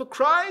suffered for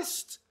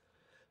Christ.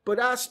 But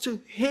as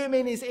to him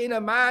in his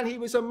inner man, he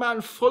was a man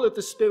full of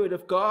the Spirit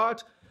of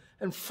God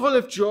and full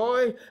of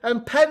joy,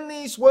 and penned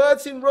these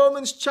words in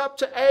Romans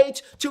chapter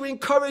 8 to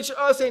encourage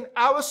us in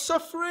our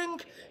suffering.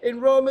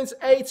 In Romans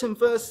 8 and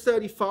verse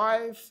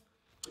 35.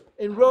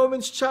 In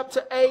Romans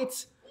chapter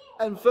 8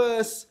 and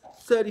verse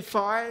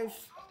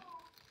 35.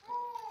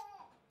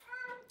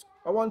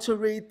 I want to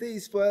read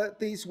these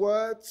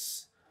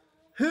words.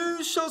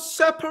 Who shall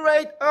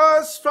separate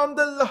us from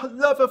the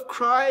love of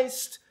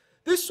Christ?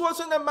 This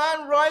wasn't a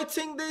man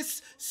writing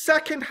this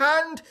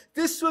secondhand.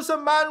 This was a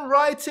man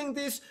writing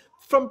this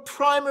from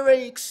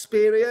primary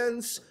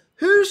experience.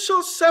 Who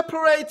shall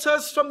separate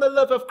us from the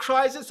love of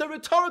Christ? It's a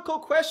rhetorical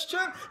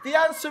question. The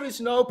answer is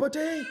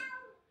nobody.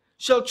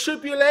 Shall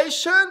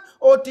tribulation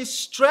or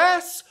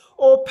distress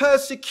or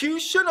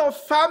persecution or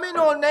famine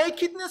or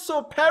nakedness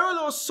or peril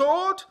or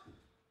sword?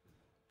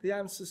 The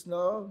answer is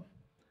no.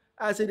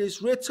 As it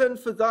is written,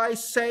 for thy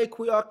sake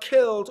we are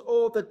killed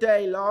all the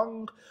day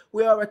long.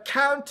 We are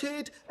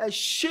accounted as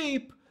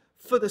sheep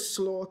for the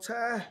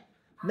slaughter.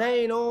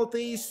 Nay, in all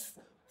these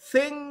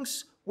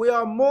things we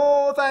are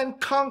more than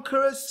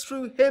conquerors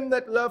through him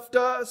that loved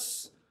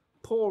us.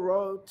 Paul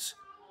wrote,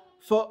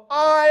 for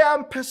I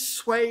am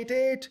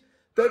persuaded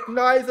that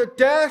neither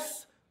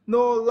death,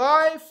 nor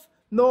life,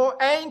 nor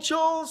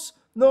angels,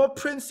 nor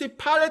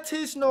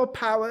principalities, nor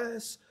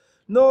powers,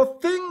 nor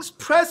things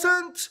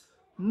present,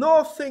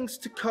 nor things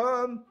to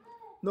come,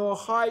 nor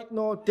height,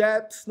 nor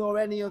depth, nor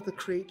any other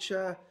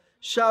creature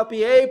shall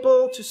be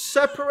able to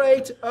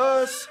separate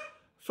us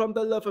from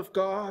the love of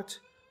God,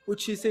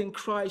 which is in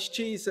Christ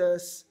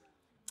Jesus,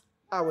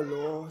 our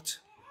Lord.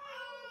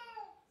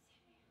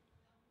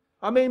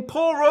 I mean,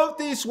 Paul wrote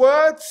these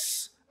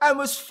words and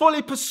was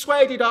fully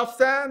persuaded of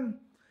them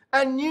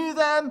and knew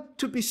them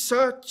to be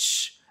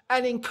such,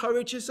 and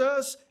encourages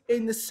us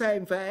in the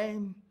same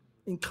vein.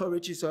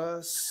 Encourages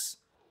us.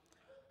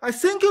 I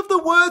think of the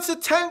words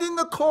attending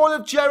the call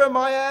of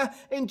Jeremiah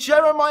in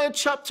Jeremiah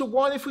chapter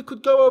 1, if we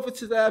could go over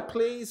to there,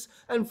 please,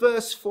 and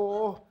verse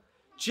 4.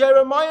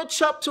 Jeremiah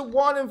chapter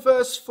 1 and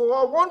verse 4.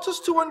 I want us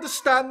to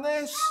understand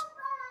this.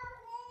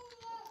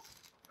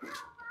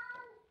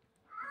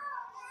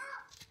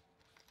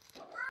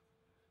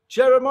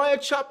 Jeremiah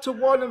chapter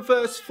 1 and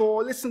verse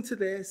 4. Listen to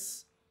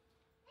this.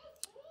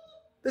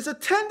 There's a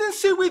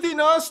tendency within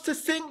us to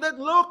think that,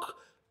 look,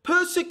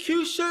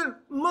 persecution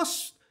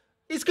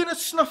is going to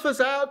snuff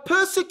us out.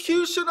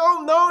 Persecution,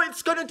 oh no,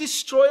 it's going to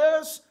destroy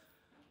us.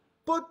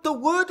 But the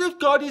word of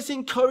God is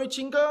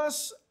encouraging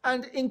us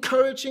and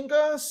encouraging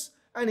us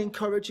and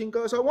encouraging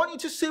us. I want you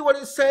to see what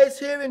it says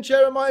here in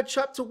Jeremiah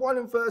chapter 1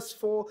 and verse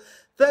 4.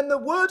 Then the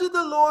word of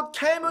the Lord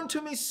came unto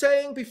me,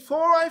 saying,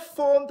 before I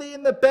formed thee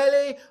in the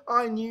belly,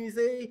 I knew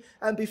thee.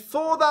 And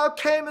before thou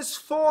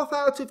camest forth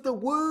out of the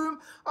womb,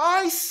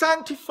 I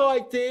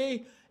sanctified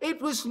thee.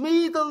 It was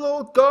me, the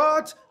Lord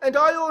God, and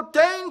I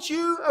ordained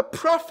you a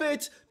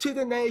prophet to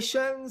the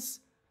nations.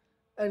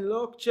 And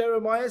look,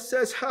 Jeremiah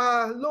says,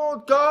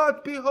 Lord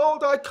God,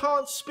 behold, I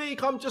can't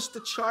speak. I'm just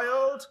a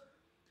child.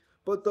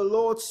 But the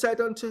Lord said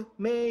unto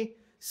me,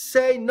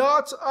 say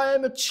not, I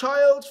am a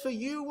child, for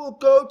you will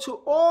go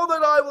to all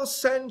that I will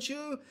send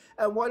you,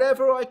 and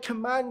whatever I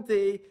command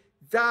thee,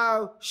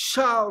 thou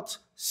shalt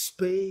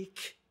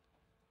speak.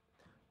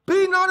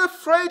 Be not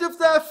afraid of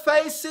their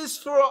faces,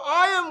 for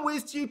I am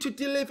with you to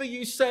deliver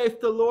you, saith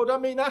the Lord. I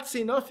mean, that's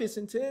enough,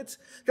 isn't it?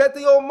 That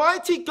the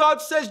Almighty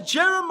God says,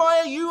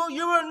 Jeremiah, you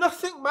are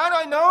nothing man,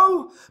 I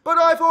know, but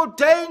I've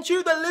ordained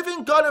you, the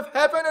living God of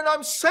heaven, and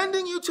I'm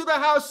sending you to the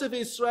house of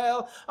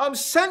Israel. I'm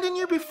sending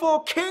you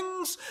before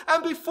kings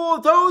and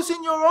before those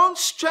in your own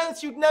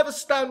strength you'd never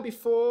stand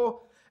before.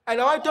 And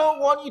I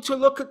don't want you to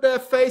look at their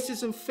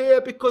faces and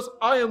fear, because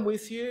I am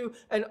with you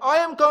and I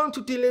am going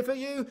to deliver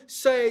you,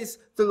 says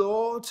the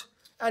Lord.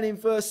 And in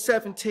verse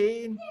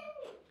 17,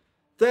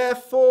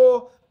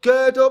 therefore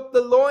gird up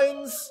thy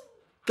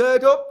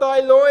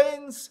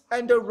loins,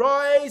 and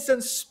arise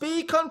and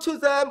speak unto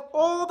them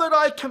all that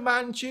I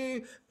command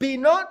you. Be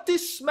not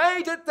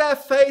dismayed at their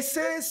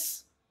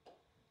faces.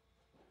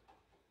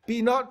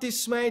 Be not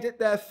dismayed at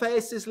their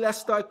faces,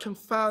 lest I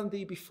confound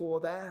thee before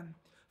them.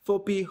 For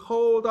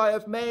behold, I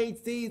have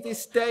made thee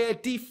this day a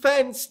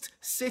defenced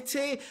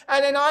city,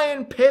 and an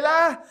iron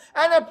pillar,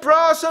 and a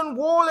brazen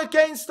wall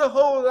against the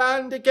whole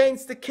land,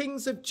 against the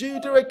kings of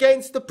Judah,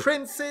 against the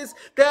princes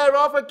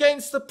thereof,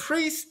 against the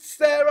priests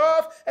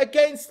thereof,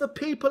 against the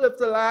people of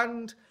the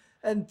land.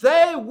 And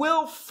they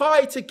will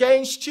fight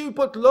against you,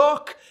 but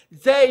look,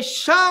 they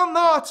shall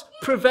not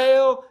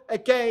prevail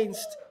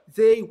against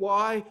thee.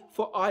 Why?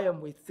 For I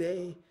am with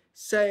thee,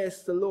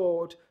 saith the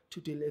Lord, to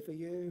deliver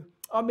you.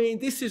 I mean,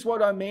 this is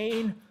what I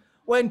mean.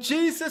 When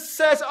Jesus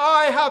says,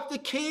 I have the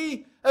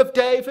key of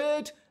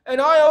David,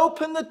 and I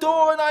open the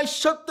door and I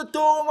shut the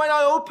door, and when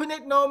I open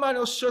it, no man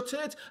will shut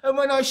it, and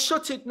when I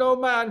shut it, no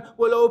man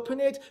will open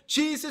it.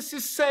 Jesus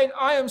is saying,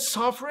 I am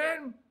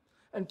sovereign.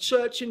 And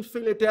church in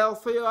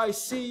Philadelphia, I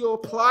see your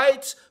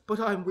plight, but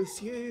I'm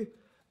with you.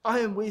 I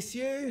am with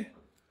you.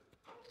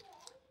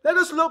 Let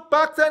us look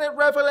back then at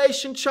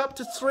Revelation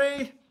chapter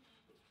 3,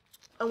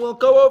 and we'll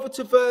go over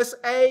to verse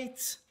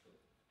 8.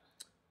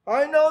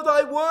 I know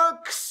thy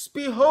works.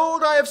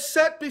 Behold, I have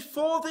set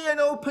before thee an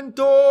open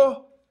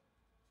door,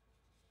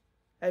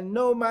 and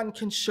no man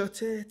can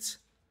shut it.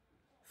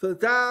 For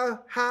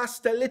thou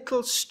hast a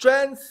little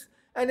strength,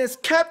 and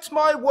hast kept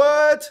my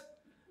word,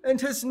 and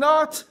hast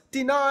not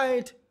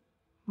denied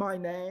my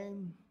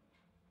name.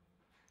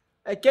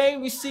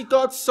 Again, we see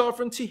God's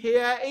sovereignty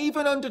here,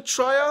 even under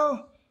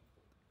trial,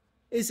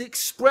 is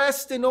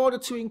expressed in order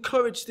to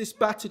encourage this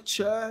battered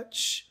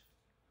church.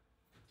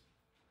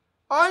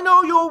 I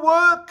know your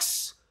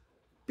works.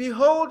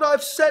 Behold,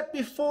 I've set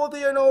before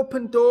thee an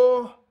open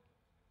door.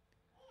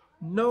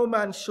 No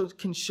man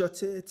can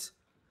shut it.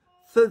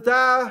 For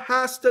thou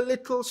hast a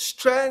little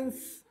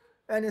strength,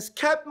 and hast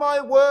kept my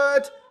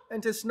word,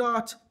 and hast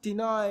not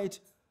denied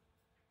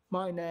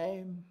my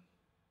name.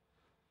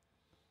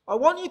 I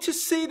want you to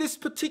see this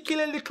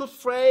particular little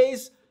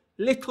phrase,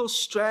 little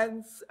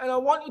strength, and I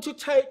want you to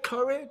take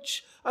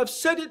courage. I've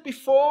said it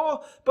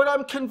before, but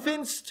I'm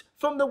convinced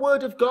from the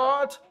word of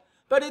God.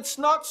 But it's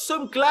not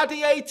some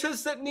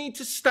gladiators that need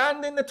to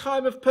stand in the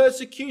time of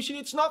persecution.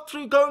 It's not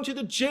through going to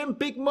the gym,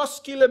 big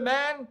muscular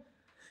man.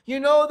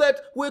 You know that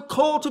we're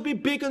called to be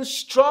big and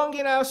strong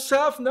in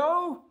ourselves.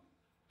 No.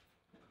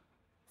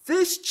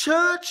 This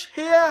church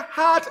here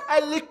had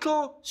a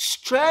little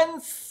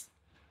strength.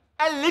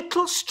 A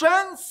little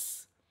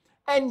strength.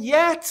 And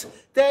yet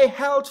they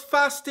held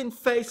fast in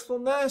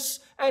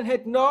faithfulness and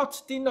had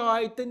not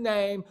denied the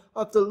name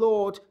of the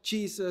Lord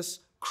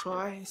Jesus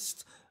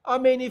Christ. I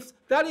mean, if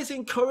that is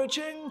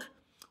encouraging,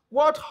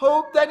 what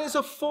hope then is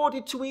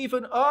afforded to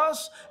even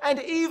us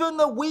and even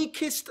the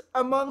weakest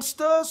amongst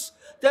us,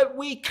 that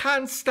we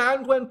can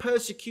stand when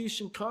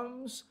persecution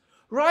comes?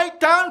 Right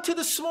down to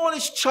the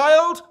smallest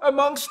child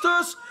amongst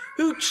us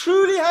who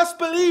truly has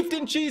believed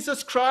in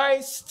Jesus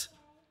Christ.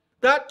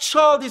 That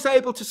child is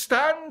able to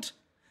stand.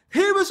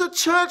 Here was a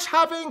church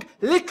having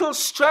little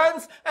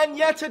strength and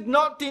yet had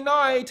not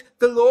denied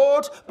the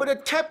Lord, but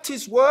had kept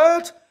his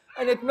word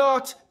and had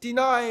not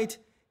denied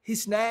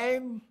his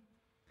name.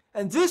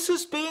 And this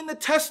has been the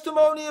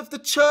testimony of the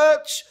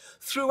church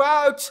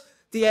throughout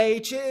the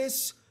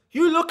ages.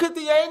 You look at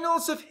the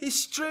annals of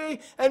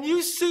history and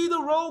you see the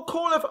roll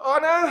call of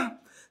honor,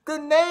 the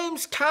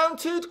names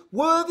counted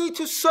worthy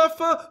to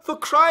suffer for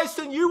Christ,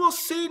 and you will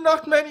see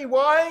not many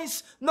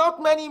wise,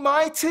 not many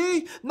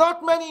mighty,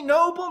 not many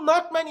noble,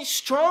 not many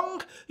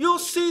strong. You'll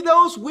see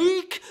those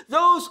weak,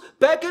 those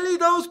beggarly,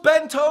 those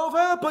bent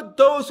over, but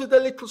those with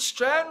a little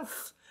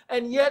strength.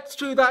 And yet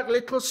through that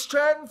little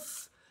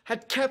strength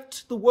had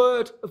kept the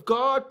word of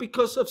God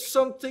because of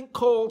something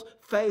called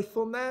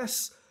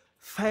faithfulness.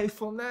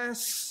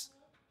 Faithfulness.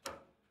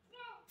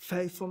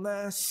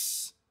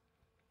 Faithfulness.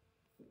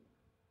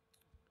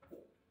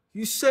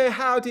 You say,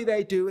 how did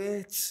they do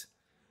it?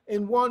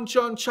 In 1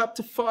 John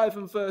chapter 5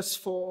 and verse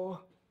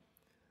 4.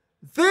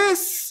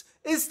 This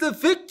is the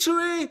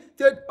victory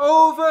that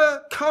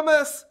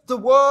overcometh the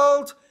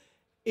world,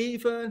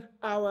 even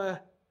our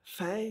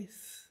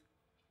faith.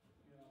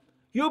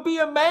 You'll be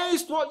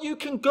amazed what you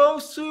can go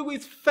through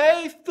with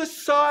faith the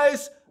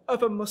size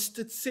of a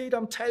mustard seed,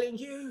 I'm telling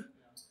you.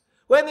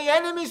 When the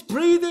enemy's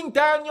breathing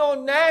down your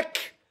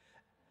neck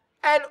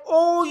and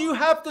all you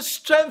have the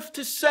strength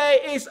to say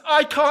is,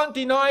 I can't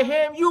deny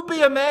him, you'll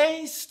be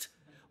amazed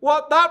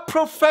what that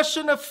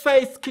profession of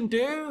faith can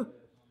do.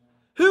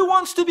 Who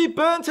wants to be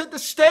burnt at the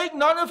stake?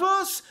 None of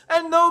us.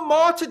 And no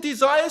martyr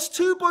desires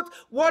to. But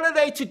what are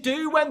they to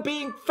do when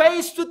being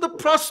faced with the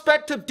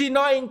prospect of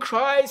denying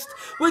Christ,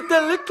 with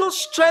the little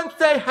strength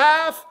they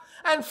have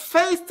and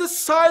faith the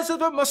size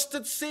of a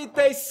mustard seed?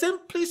 They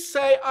simply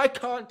say, I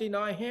can't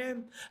deny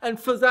him. And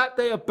for that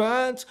they are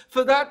burnt.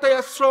 For that they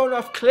are thrown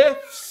off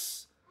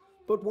cliffs.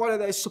 But what are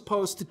they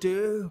supposed to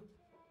do?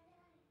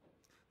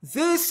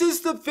 This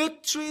is the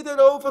victory that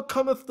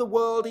overcometh the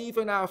world,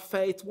 even our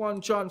faith.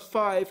 1 John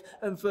 5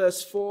 and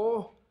verse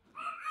 4.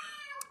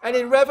 And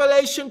in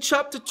Revelation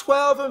chapter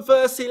 12 and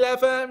verse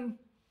 11,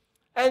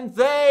 and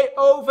they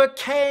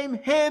overcame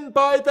him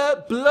by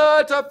the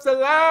blood of the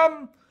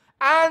Lamb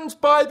and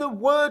by the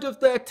word of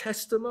their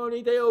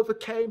testimony. They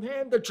overcame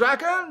him, the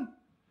dragon,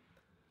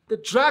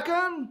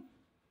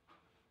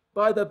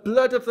 by the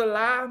blood of the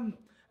Lamb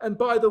and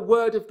by the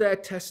word of their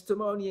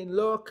testimony. And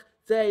look,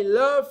 they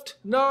loved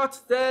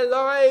not their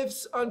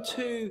lives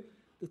unto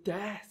the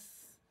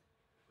death.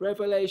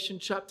 Revelation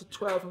chapter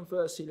 12 and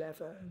verse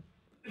 11.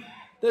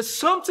 There's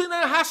something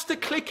that has to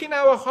click in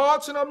our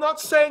hearts, and I'm not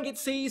saying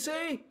it's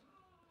easy,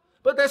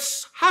 but there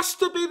has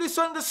to be this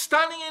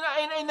understanding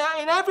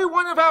in every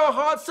one of our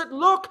hearts that,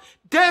 look,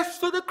 death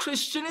for the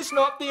Christian is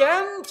not the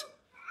end.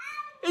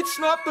 It's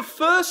not the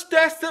first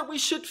death that we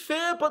should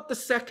fear, but the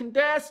second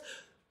death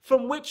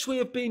from which we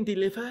have been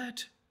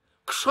delivered.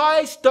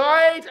 Christ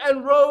died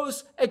and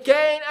rose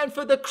again, and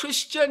for the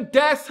Christian,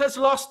 death has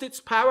lost its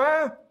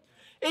power.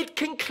 It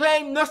can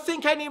claim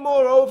nothing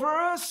anymore over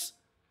us,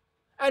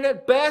 and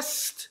at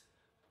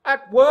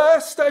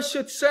worst, I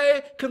should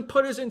say, can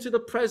put us into the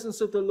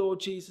presence of the Lord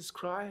Jesus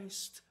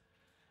Christ.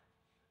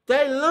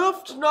 They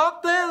loved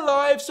not their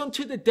lives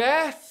unto the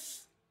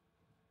death.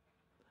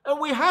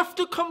 And we have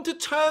to come to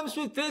terms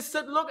with this,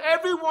 that look,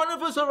 every one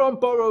of us are on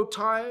borrowed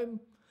time.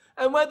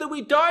 And whether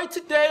we die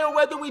today or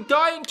whether we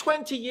die in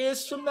 20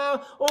 years from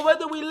now or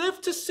whether we live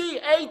to see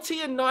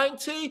 80 and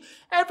 90,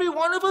 every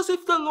one of us,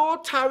 if the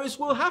Lord tarries,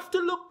 will have to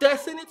look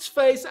death in its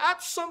face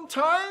at some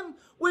time.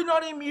 We're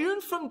not immune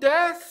from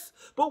death,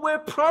 but we're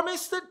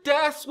promised that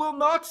death will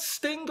not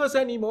sting us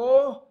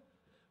anymore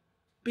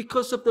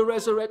because of the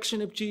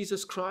resurrection of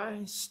Jesus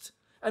Christ.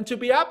 And to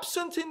be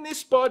absent in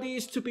this body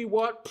is to be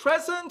what?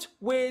 Present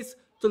with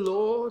the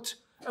Lord.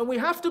 And we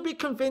have to be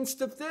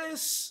convinced of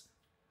this.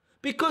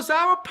 Because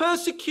our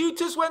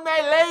persecutors, when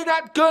they lay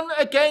that gun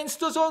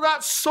against us or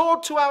that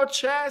sword to our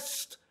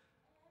chest,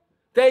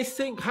 they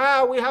think,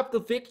 we have the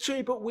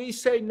victory, but we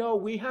say, no,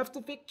 we have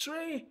the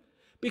victory.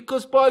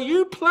 Because by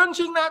you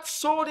plunging that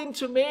sword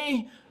into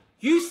me,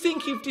 you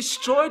think you've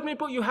destroyed me,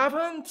 but you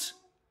haven't.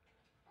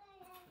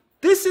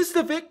 This is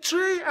the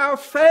victory, our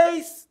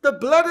faith, the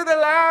blood of the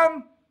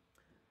Lamb,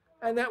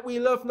 and that we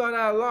love not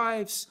our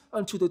lives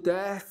unto the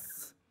death.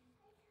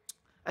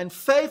 And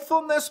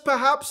faithfulness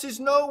perhaps is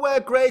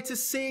nowhere greater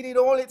seen in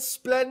all its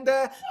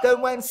splendor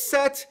than when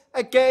set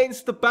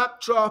against the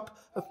backdrop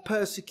of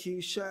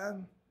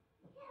persecution.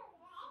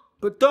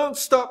 But don't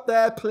stop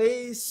there,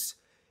 please.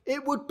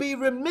 It would be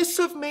remiss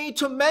of me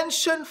to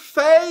mention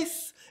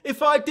faith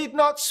if I did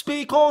not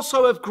speak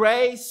also of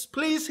grace.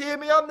 Please hear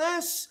me on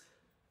this.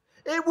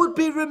 It would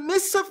be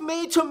remiss of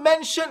me to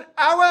mention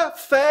our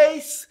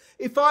faith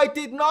if I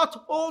did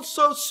not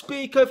also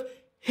speak of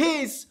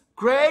his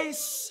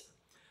grace.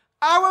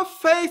 Our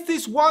faith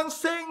is one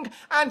thing,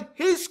 and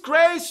his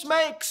grace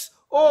makes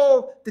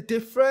all the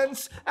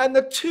difference. And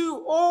the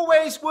two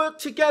always work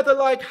together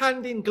like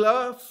hand in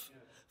glove.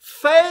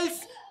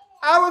 Faith,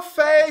 our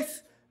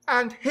faith,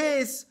 and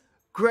his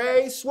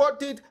grace. What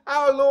did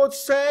our Lord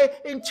say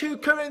in 2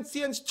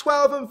 Corinthians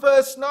 12 and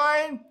verse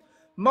 9?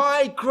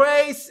 My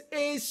grace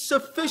is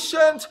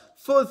sufficient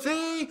for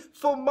thee,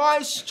 for my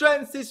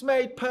strength is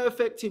made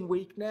perfect in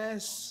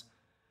weakness.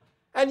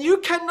 And you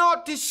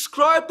cannot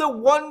describe the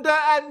wonder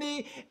and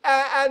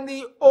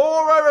the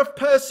aura of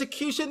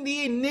persecution,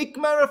 the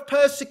enigma of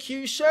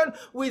persecution,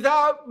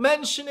 without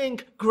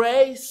mentioning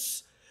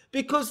grace.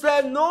 Because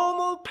they're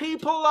normal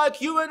people like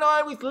you and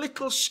I with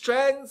little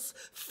strength,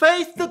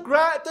 faith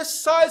the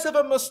size of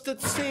a mustard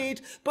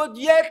seed, but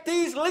yet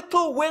these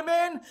little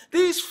women,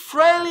 these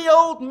frailly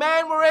old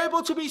men were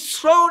able to be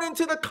thrown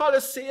into the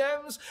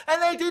Colosseums,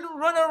 and they didn't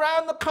run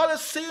around the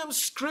Colosseum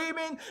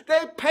screaming.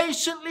 They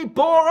patiently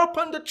bore up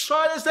under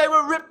trial as they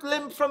were ripped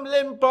limb from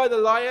limb by the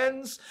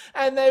lions,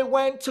 and they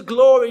went to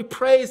glory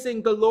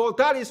praising the Lord.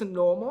 That isn't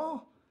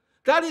normal.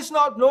 That is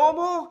not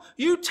normal.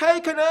 You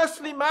take an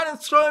earthly man and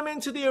throw him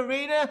into the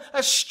arena,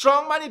 a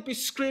strong man, he'd be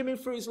screaming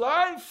for his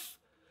life.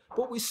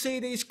 But we see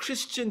these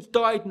Christians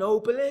died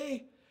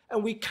nobly,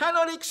 and we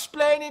cannot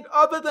explain it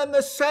other than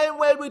the same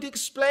way we'd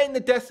explain the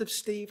death of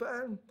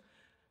Stephen.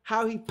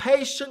 How he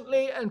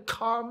patiently and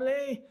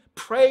calmly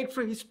prayed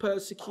for his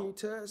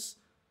persecutors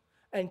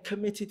and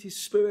committed his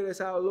spirit, as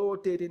our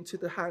Lord did, into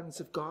the hands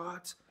of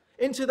God,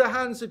 into the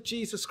hands of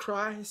Jesus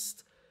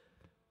Christ.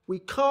 We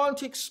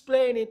can't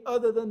explain it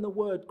other than the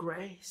word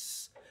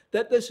grace.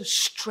 that there's a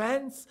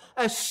strength,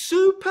 a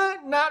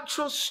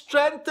supernatural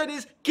strength that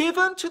is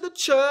given to the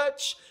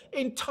church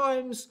in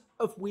times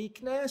of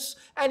weakness.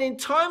 And in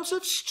times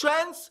of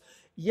strength,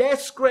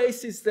 yes,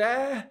 grace is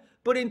there,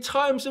 but in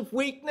times of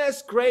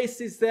weakness, grace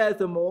is there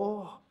the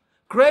more.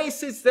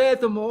 Grace is there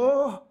the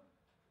more.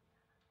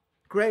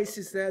 Grace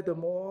is there the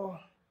more.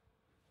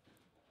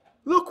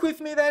 Look with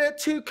me then at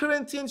 2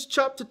 Corinthians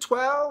chapter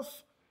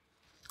 12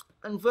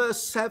 and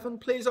verse 7,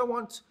 please. I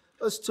want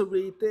us to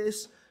read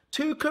this.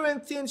 2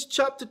 Corinthians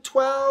chapter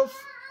 12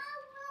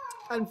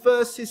 and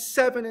verses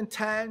 7 and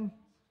 10.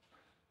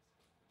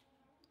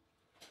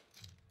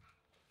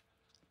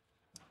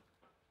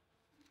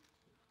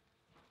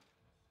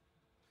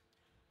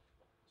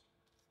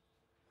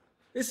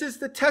 This is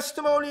the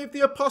testimony of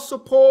the Apostle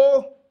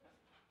Paul.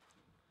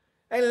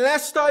 And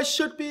lest I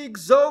should be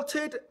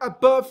exalted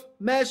above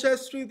measure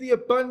through the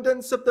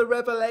abundance of the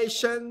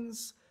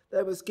revelations,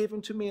 there was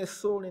given to me a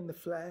thorn in the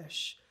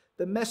flesh,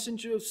 the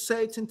messenger of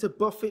Satan to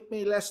buffet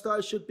me, lest I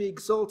should be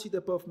exalted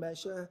above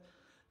measure.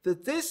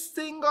 That this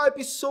thing I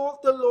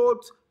besought the Lord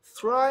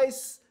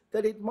thrice,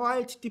 that it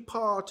might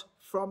depart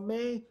from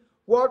me.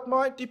 What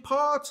might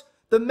depart?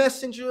 The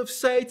messenger of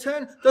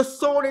Satan, the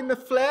thorn in the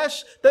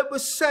flesh that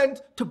was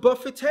sent to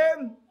buffet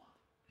him.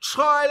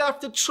 Trial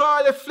after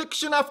trial,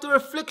 affliction after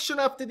affliction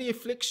after the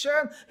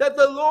affliction, that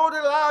the Lord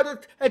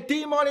allowed a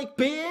demonic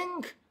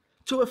being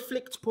to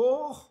afflict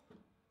Paul.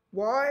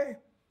 Why?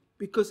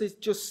 Because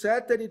it just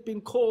said that he'd been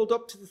called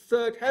up to the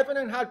third heaven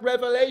and had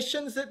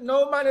revelations that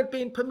no man had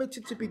been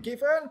permitted to be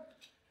given.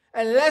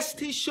 And lest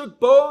he should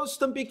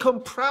boast and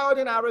become proud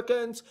and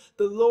arrogant,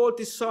 the Lord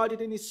decided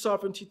in his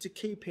sovereignty to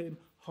keep him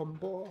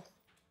humble.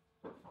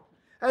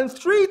 And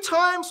 3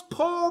 times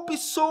Paul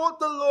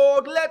besought the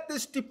Lord, let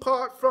this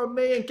depart from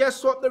me. And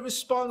guess what the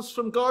response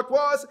from God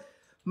was?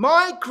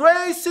 My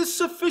grace is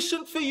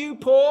sufficient for you,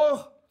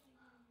 Paul.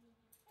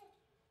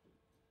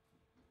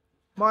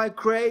 My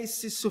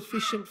grace is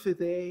sufficient for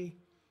thee.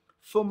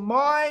 For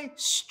my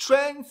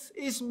strength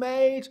is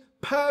made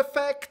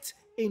perfect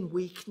in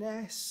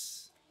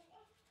weakness.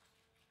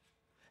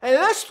 And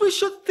lest we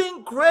should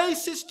think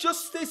grace is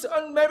just this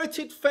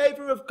unmerited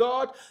favor of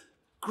God,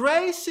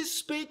 grace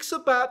speaks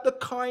about the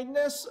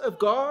kindness of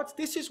God.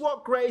 This is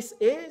what grace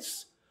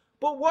is.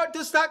 But what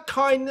does that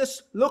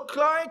kindness look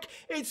like?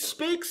 It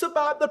speaks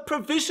about the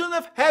provision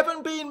of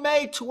heaven being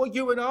made to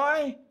you and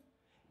I.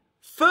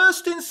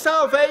 First in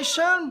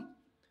salvation,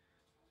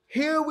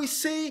 here we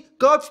see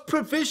God's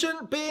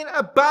provision being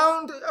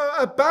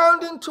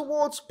abounding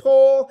towards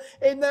Paul,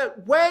 in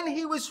that when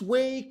he was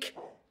weak,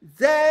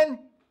 then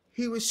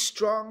he was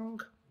strong.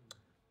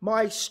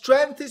 My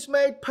strength is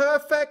made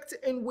perfect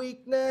in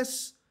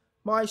weakness.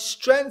 My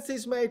strength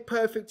is made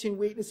perfect in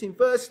weakness. In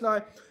verse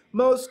 9,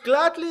 most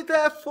gladly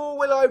therefore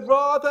will I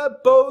rather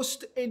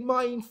boast in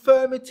my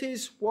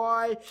infirmities.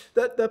 Why?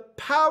 That the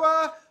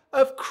power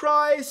of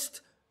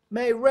Christ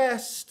may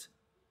rest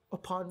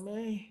upon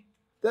me.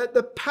 That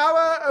the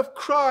power of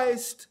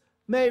Christ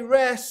may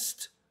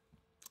rest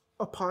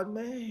upon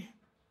me.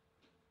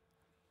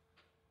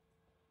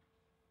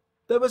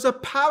 There was a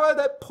power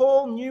that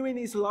Paul knew in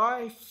his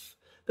life,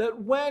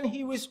 that when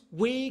he was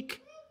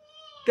weak,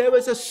 there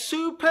was a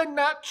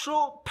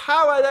supernatural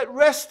power that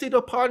rested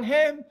upon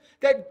him,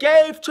 that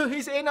gave to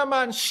his inner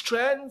man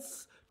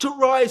strength to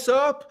rise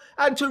up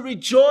and to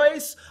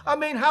rejoice. I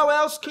mean, how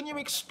else can you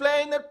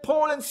explain that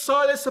Paul and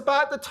Silas,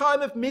 about the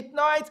time of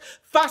midnight,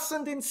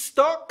 fastened in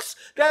stocks,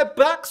 their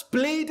backs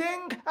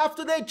bleeding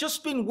after they'd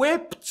just been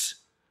whipped,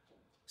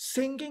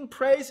 singing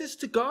praises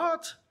to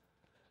God?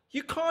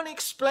 You can't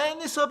explain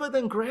this other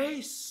than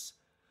grace.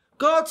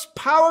 God's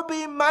power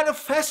being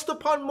manifest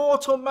upon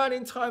mortal man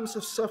in times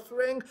of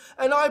suffering.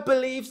 And I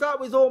believe that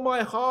with all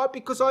my heart,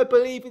 because I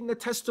believe in the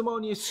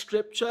testimony of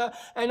Scripture.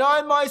 And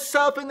I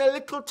myself, in the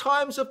little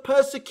times of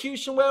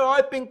persecution where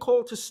I've been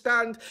called to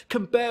stand,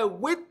 can bear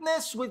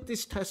witness with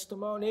this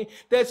testimony.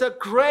 There's a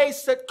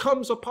grace that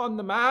comes upon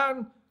the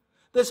man.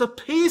 There's a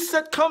peace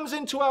that comes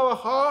into our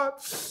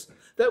hearts,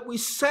 that we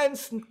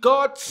sense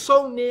God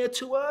so near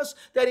to us,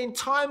 that in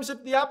times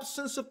of the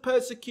absence of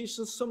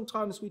persecution,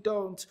 sometimes we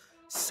don't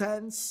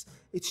sense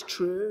it's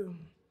true.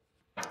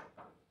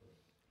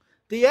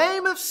 The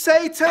aim of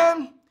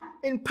Satan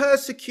in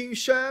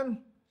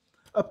persecution,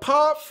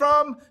 apart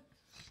from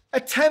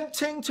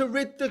attempting to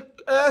rid the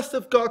earth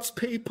of God's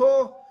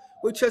people,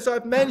 which, as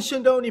I've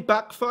mentioned, only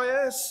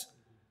backfires,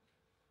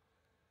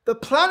 the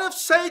plan of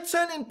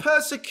Satan in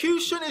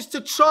persecution is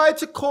to try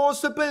to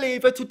cause the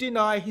believer to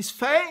deny his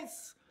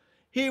faith.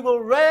 He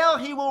will rail,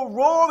 he will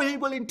roar, he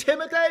will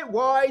intimidate.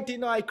 Why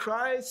deny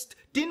Christ?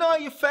 Deny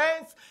your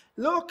faith.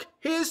 Look,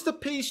 here's the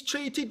peace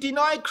treaty.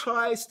 Deny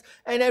Christ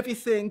and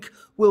everything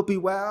will be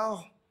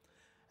well.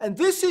 And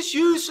this is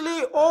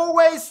usually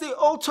always the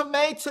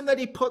ultimatum that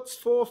he puts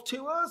forth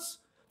to us,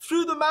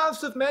 through the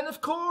mouths of men,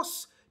 of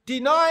course.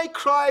 Deny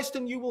Christ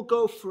and you will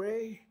go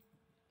free.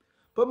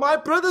 But my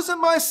brothers and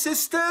my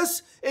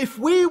sisters, if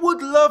we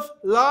would love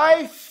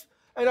life,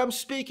 and I'm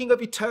speaking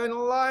of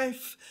eternal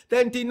life,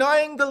 then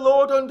denying the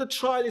Lord under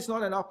trial is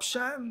not an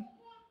option.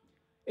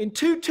 In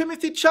 2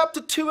 Timothy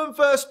chapter 2 and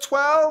verse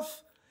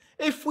 12,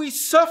 if we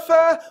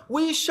suffer,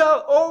 we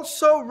shall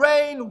also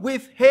reign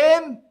with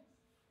him.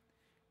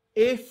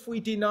 If we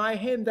deny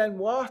him, then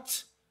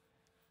what?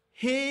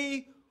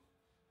 He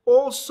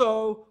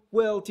also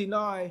will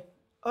deny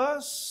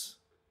us.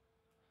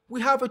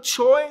 We have a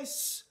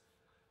choice.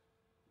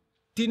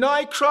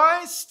 Deny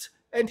Christ,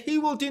 and he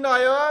will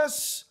deny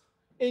us.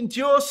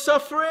 Endure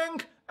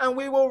suffering, and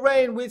we will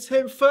reign with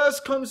him.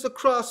 First comes the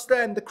cross,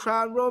 then the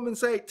crown.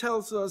 Romans 8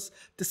 tells us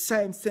the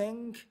same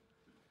thing.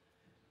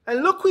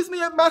 And look with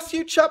me at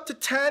Matthew chapter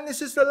 10.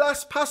 This is the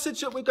last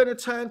passage that we're going to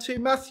turn to.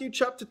 Matthew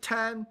chapter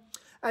 10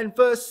 and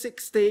verse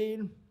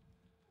 16.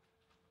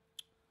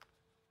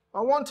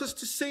 I want us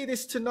to see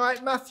this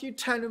tonight. Matthew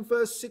 10 and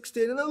verse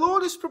 16. And the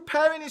Lord is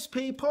preparing his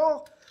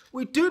people.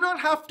 We do not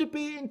have to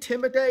be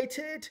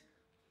intimidated.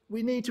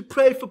 We need to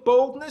pray for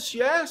boldness,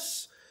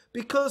 yes,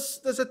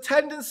 because there's a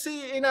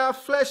tendency in our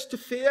flesh to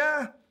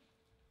fear.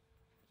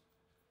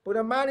 But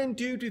a man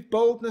endued with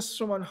boldness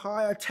from on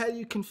high, I tell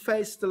you, can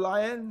face the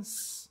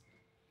lions,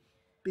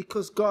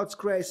 because God's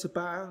grace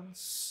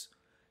abounds.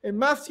 In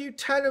Matthew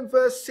 10 and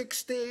verse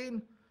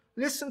 16,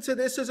 listen to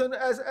this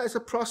as a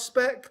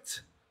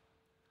prospect.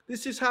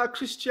 This is how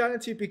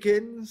Christianity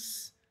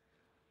begins.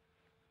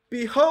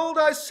 Behold,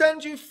 I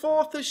send you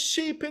forth as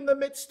sheep in the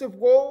midst of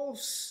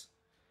wolves.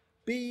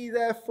 Be ye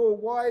therefore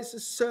wise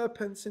as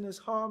serpents and as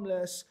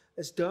harmless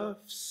as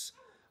doves.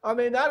 I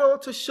mean, that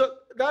ought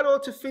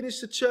to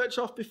finish the church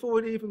off before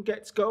it even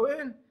gets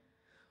going.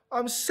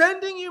 I'm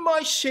sending you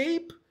my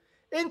sheep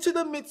into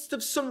the midst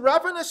of some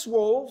ravenous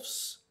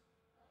wolves,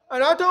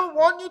 and I don't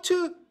want you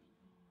to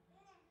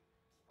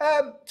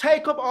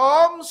take up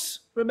arms.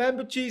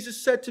 Remember,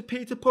 Jesus said to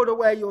Peter, put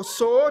away your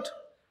sword.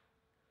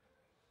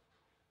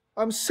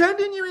 I'm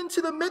sending you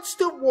into the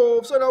midst of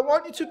wolves, and I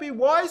want you to be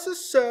wise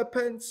as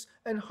serpents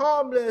and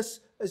harmless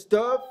as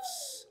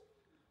doves.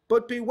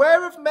 But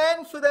beware of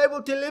men, for they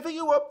will deliver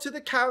you up to the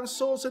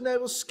councils, and they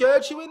will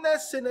scourge you in their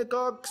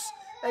synagogues,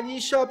 and ye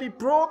shall be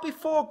brought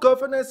before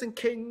governors and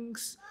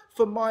kings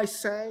for my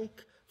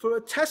sake, for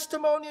a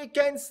testimony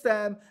against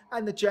them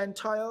and the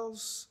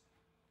Gentiles.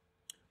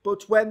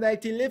 But when they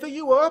deliver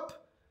you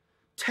up,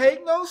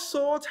 take no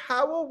thought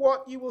how or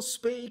what you will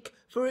speak,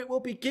 for it will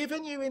be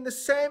given you in the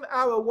same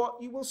hour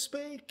what you will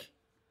speak.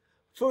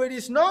 For it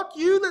is not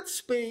you that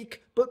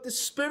speak, but the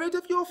Spirit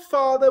of your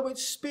Father which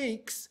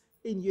speaks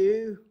in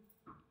you.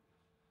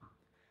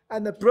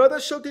 And the brother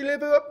shall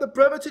deliver up the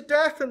brother to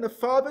death, and the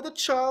father the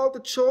child. The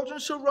children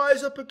shall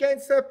rise up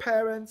against their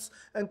parents,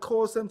 and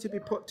cause them to be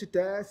put to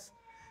death.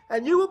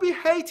 And you will be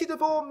hated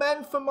of all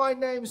men for my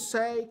name's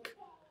sake.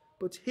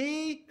 But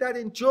he that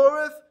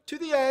endureth to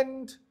the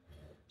end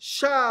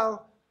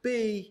shall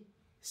be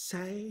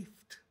saved.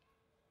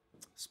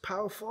 It's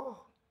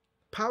powerful.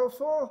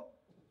 Powerful.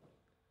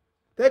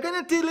 They're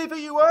going to deliver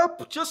you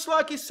up, just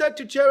like he said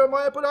to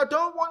Jeremiah, but I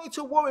don't want you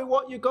to worry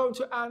what you're going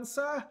to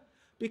answer,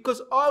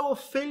 because I will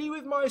fill you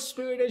with my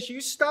Spirit. As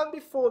you stand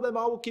before them,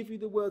 I will give you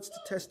the words to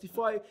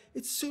testify.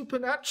 It's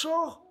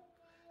supernatural.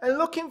 And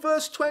look in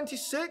verse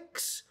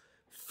 26.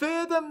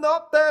 Fear them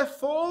not,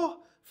 therefore,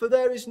 for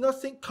there is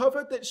nothing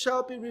covered that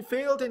shall be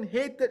revealed, and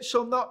hid that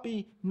shall not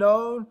be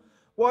known.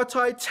 What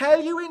I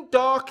tell you in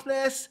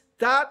darkness,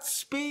 that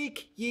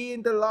speak ye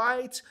in the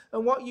light,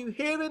 and what you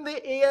hear in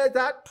the ear,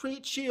 that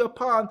preach ye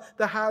upon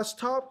the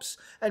housetops.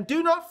 And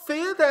do not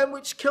fear them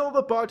which kill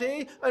the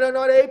body, and are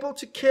not able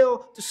to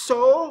kill the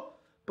soul.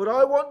 But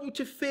I want you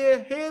to fear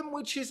him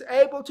which is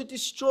able to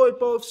destroy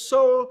both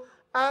soul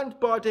and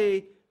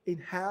body in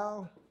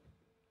hell.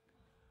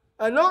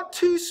 Are not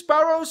 2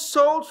 sparrows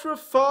sold for a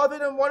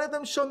farthing, and one of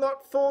them shall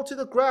not fall to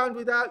the ground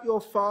without your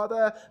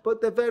Father,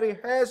 but the very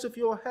hairs of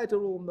your head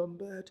are all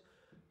numbered.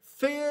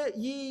 Fear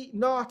ye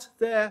not,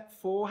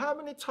 therefore. How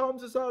many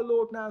times has our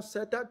Lord now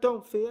said that?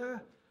 Don't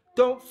fear,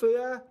 don't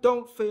fear,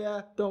 don't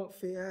fear, don't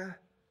fear.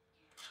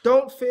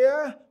 Don't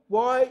fear.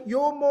 Why?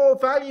 You're more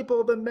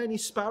valuable than many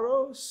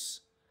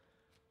sparrows.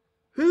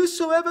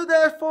 Whosoever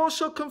therefore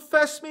shall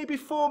confess me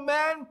before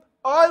men,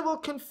 I will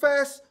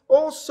confess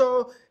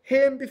also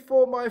him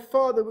before my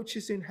Father which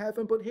is in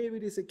heaven. But here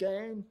it is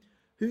again.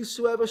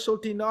 Whosoever shall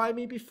deny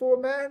me before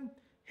men,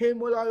 him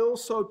will I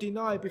also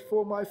deny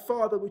before my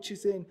Father which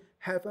is in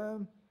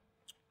heaven.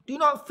 Do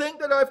not think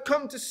that I've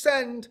come to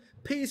send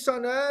peace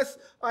on earth.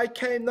 I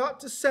came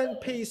not to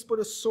send peace, but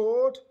a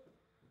sword.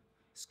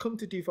 It's come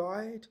to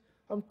divide.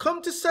 I'm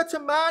come to set a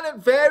man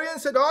at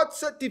variance, at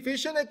odds, at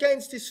division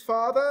against his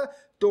father,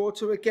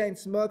 daughter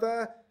against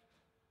mother,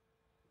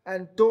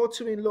 and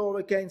daughter-in-law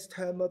against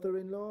her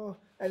mother-in-law.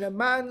 And a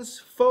man's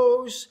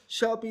foes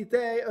shall be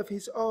they of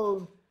his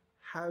own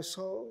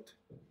household.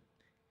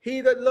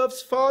 He that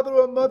loves father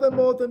or mother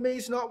more than me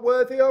is not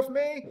worthy of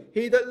me.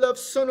 He that loves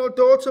son or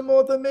daughter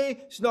more than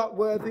me is not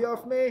worthy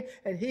of me.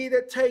 And he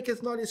that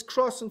taketh not his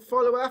cross and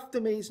follow after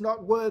me is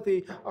not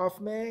worthy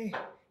of me.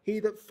 He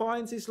that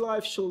finds his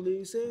life shall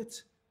lose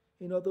it.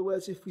 In other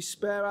words, if we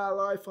spare our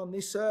life on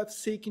this earth,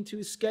 seeking to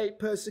escape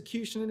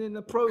persecution and in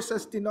the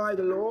process deny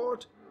the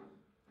Lord,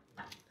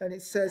 then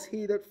it says,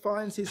 he that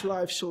finds his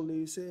life shall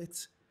lose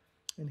it.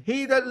 And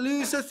he that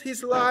loseth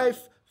his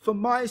life for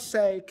my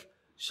sake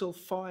shall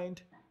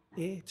find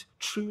it.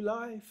 True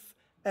life,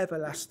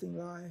 everlasting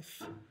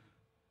life.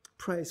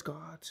 Praise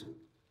God.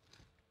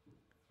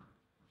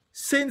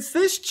 Since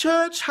this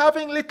church,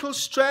 having little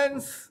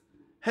strength,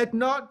 had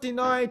not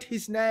denied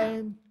his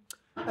name,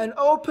 an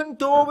open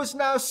door was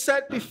now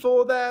set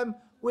before them,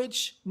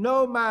 which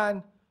no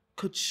man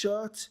could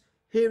shut.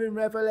 Here in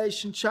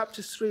Revelation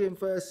chapter 3 and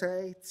verse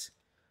 8.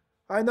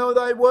 I know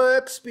thy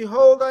works.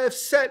 Behold, I have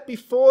set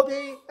before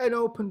thee an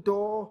open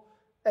door,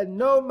 and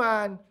no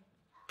man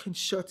can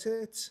shut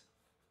it,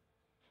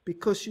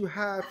 because you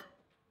have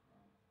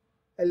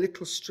a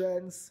little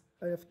strength,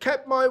 and have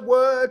kept my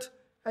word,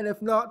 and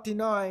have not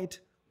denied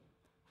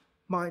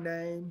my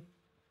name.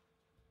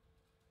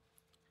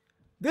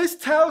 This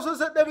tells us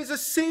that there is a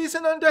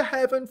season under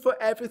heaven for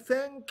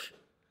everything.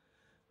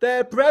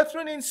 Their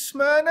brethren in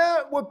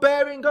Smyrna were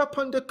bearing up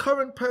under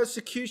current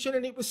persecution,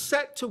 and it was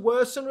set to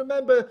worsen.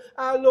 Remember,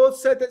 our Lord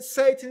said that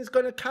Satan is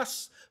going to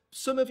cast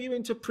some of you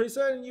into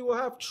prison, and you will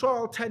have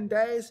trial 10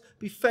 days.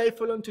 Be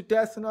faithful unto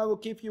death, and I will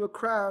give you a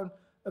crown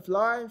of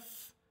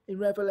life, in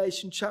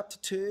Revelation chapter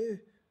 2.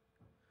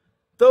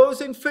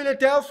 Those in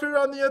Philadelphia,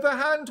 on the other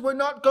hand, were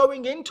not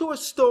going into a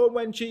storm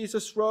when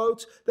Jesus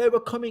wrote. They were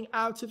coming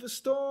out of a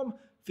storm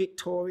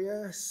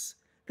victorious.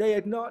 They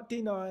had not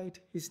denied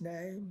his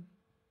name.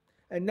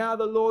 And now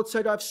the Lord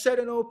said, I've set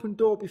an open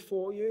door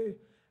before you,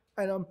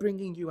 and I'm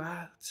bringing you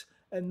out,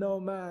 and no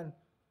man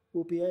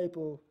will be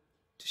able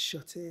to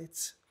shut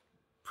it.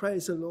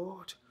 Praise the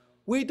Lord.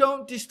 We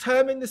don't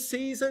determine the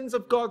seasons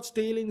of God's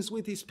dealings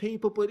with his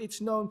people, but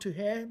it's known to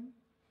him.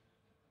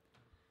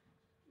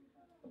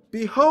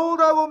 Behold,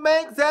 I will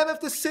make them of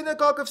the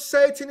synagogue of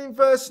Satan, in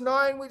verse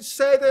 9, which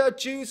say they are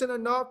Jews and are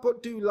not,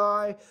 but do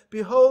lie.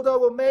 Behold, I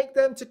will make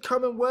them to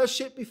come and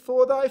worship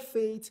before thy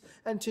feet,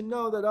 and to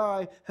know that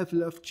I have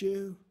loved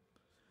you.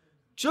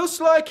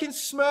 Just like in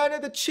Smyrna,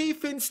 the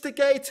chief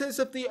instigators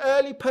of the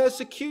early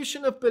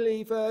persecution of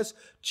believers,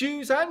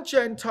 Jews and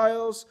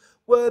Gentiles,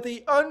 were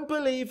the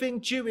unbelieving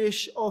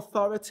Jewish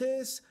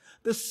authorities.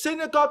 The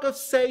synagogue of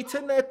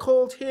Satan, they're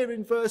called here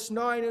in verse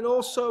 9, and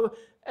also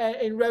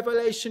in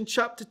Revelation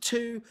chapter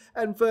 2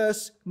 and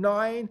verse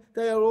 9,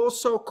 they are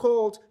also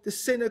called the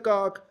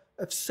synagogue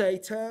of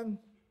Satan.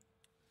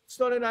 It's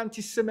not an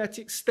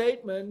anti-Semitic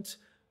statement.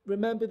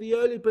 Remember, the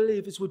early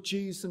believers were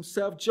Jews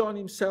themselves. John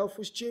himself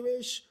was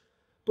Jewish.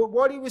 But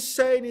what he was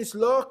saying is,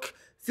 look,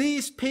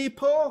 these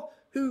people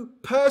who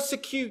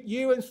persecute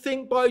you and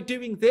think by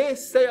doing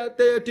this, they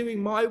are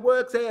doing my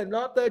work. They are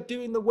not. They're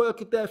doing the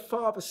work of their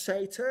father,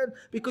 Satan.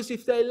 Because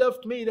if they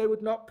loved me, they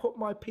would not put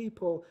my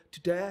people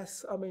to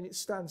death. I mean, it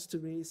stands to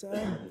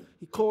reason.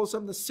 He calls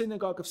them the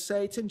synagogue of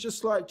Satan,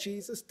 just like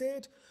Jesus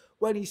did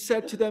when he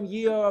said to them,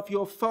 ye are of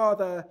your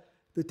father,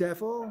 the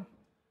devil.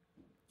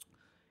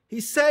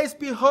 He says,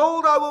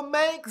 behold, I will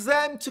make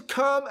them to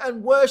come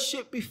and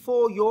worship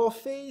before your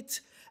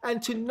feet,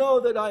 and to know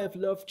that I have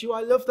loved you.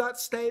 I love that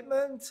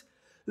statement.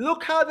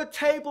 Look how the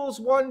tables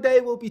one day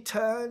will be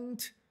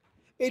turned.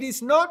 It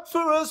is not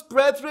for us,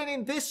 brethren,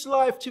 in this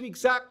life to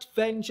exact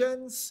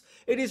vengeance.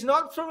 It is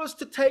not for us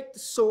to take the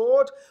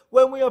sword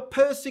when we are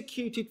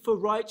persecuted for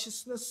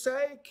righteousness'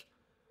 sake.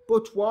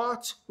 But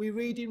what? We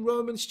read in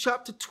Romans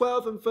chapter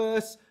 12 and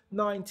verse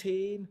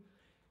 19.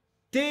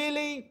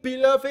 Dearly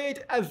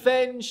beloved,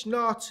 avenge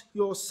not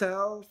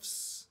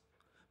yourselves,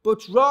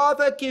 but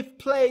rather give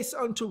place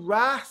unto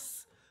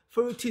wrath,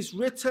 for it is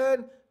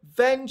written,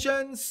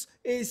 vengeance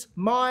is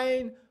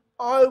mine,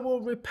 I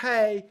will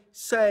repay,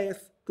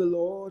 saith the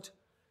Lord.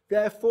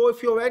 Therefore,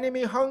 if your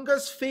enemy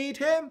hungers, feed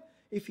him.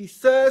 If he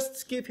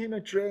thirsts, give him a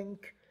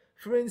drink.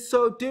 For in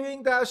so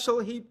doing, thou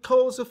shalt heap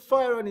coals of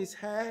fire on his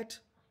head.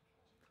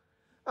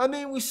 I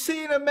mean, we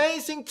see an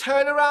amazing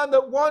turnaround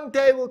that one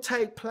day will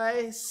take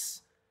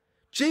place.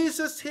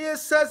 Jesus here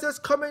says there's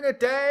coming a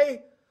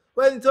day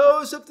when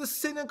those of the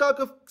synagogue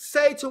of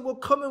Satan will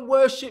come and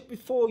worship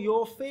before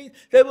your feet.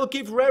 They will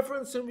give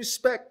reverence and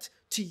respect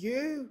to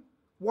you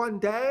one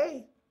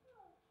day.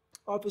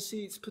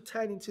 Obviously, it's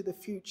pertaining to the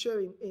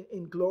future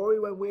in glory,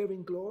 when we're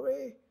in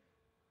glory.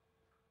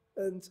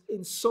 And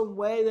in some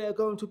way, they are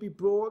going to be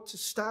brought to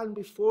stand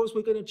before us.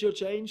 We're going to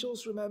judge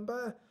angels,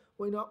 remember?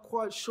 We're not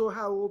quite sure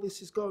how all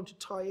this is going to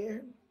tie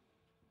in.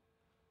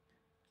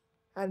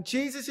 And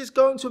Jesus is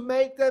going to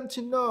make them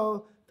to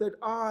know that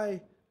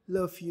I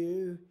love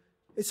you.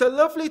 It's a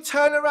lovely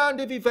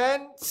turnaround of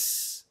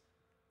events,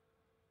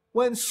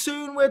 when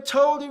soon we're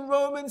told in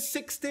Romans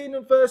 16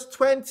 and verse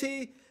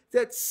 20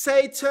 that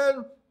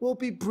Satan will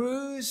be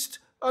bruised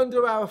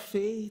under our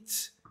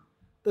feet.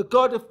 The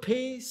God of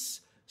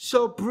peace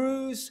shall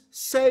bruise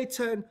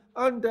Satan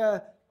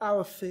under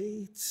our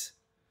feet.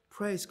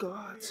 Praise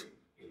God.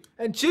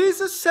 And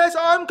Jesus says,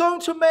 I'm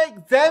going to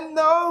make them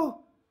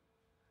know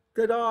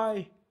that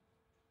I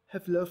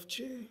have loved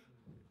you.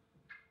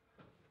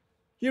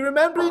 You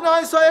remember in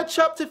Isaiah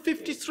chapter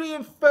 53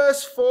 and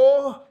verse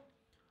 4,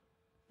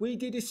 we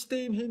did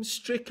esteem him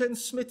stricken,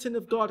 smitten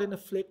of God and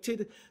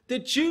afflicted. The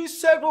Jews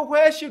said, well,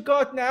 where's your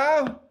God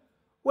now?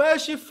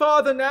 Where's your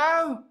Father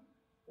now?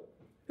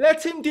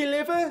 Let him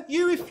deliver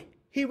you if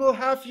he will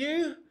have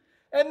you.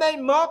 And they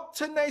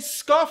mocked and they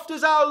scoffed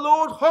as our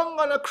Lord hung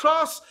on a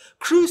cross,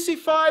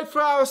 crucified for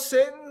our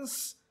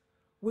sins.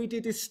 We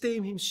did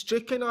esteem him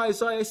stricken,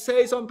 Isaiah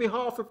says, on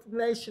behalf of the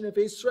nation of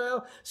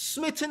Israel,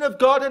 smitten of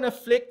God and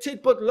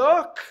afflicted. But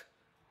look,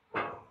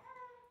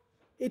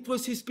 it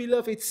was his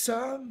beloved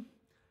Son.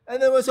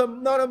 And there was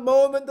not a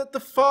moment that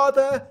the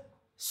Father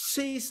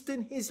ceased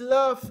in his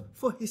love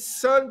for his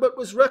Son, but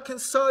was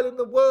reconciling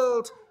the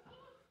world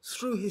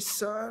through his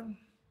Son.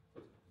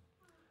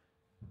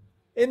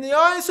 In the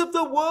eyes of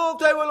the world,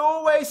 they will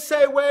always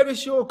say, where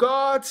is your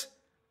God?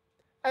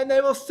 And they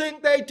will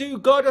think they do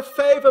God a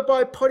favor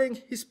by putting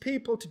his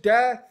people to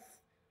death.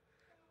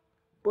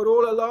 But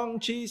all along,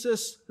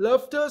 Jesus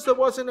loved us. There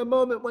wasn't a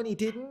moment when he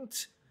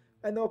didn't.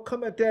 And there'll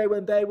come a day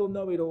when they will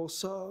know it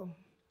also.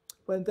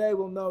 When they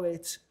will know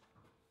it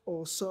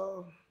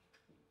also,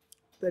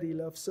 that he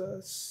loves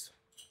us.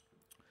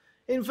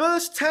 In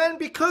verse 10,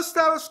 because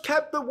thou hast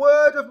kept the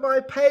word of my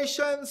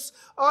patience,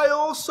 I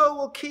also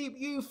will keep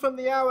you from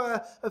the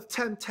hour of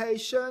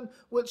temptation,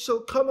 which shall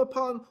come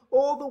upon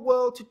all the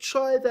world to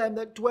try them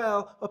that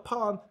dwell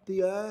upon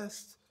the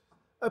earth.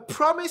 A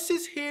promise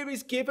is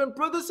given.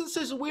 Brothers and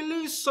sisters, we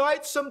lose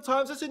sight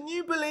sometimes. As a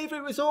new believer,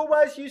 it was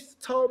always used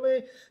to tell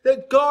me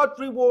that God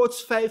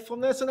rewards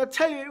faithfulness. And I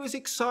tell you, it was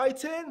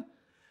exciting.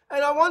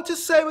 And I want to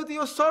say with the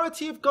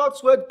authority of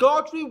God's word,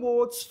 God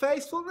rewards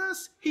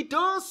faithfulness. He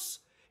does.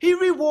 He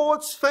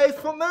rewards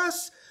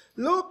faithfulness.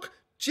 Look,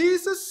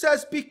 Jesus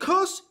says,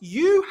 because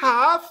you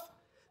have,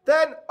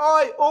 then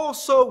I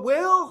also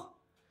will.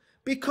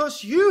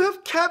 Because you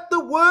have kept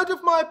the word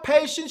of my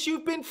patience,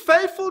 you've been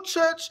faithful,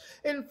 church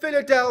in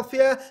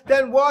Philadelphia,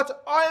 then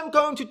what? I am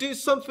going to do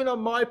something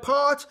on my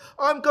part.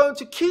 I'm going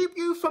to keep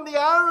you from the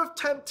hour of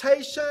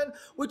temptation,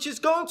 which is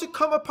going to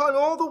come upon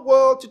all the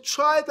world to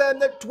try them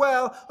that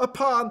dwell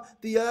upon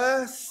the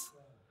earth.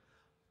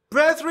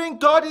 Brethren,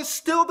 God is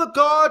still the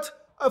God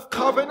of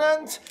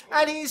covenant,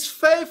 and he is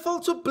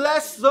faithful to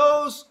bless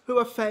those who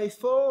are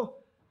faithful.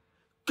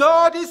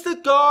 God is the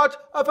God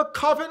of a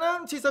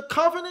covenant. He's a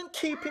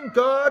covenant-keeping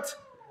God,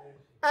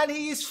 and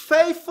he is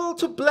faithful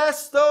to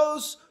bless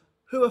those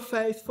who are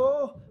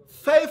faithful.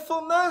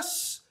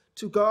 Faithfulness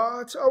to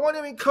God. I want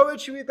to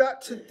encourage you with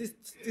that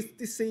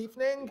this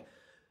evening.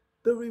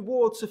 The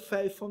rewards of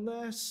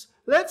faithfulness.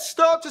 Let's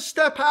start to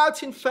step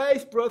out in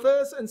faith,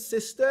 brothers and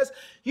sisters.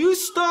 You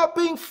start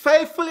being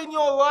faithful in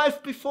your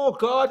life before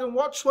God and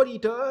watch what he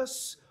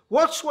does.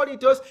 Watch what he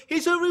does.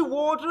 He's a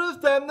rewarder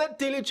of them that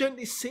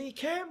diligently seek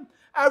him.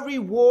 A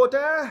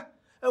rewarder.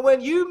 And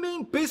when you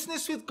mean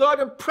business with God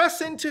and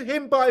press into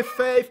him by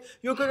faith,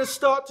 you're going to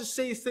start to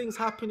see things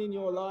happen in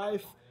your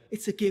life.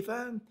 It's a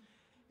given.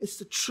 It's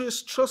the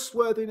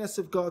trustworthiness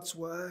of God's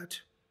word.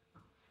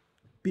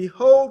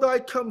 Behold, I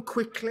come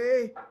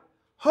quickly.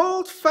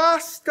 Hold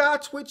fast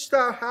that which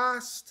thou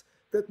hast,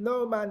 that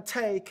no man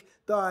take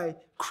thy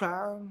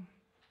crown.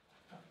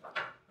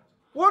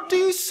 What do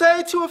you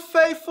say to a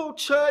faithful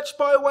church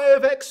by way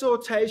of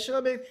exhortation?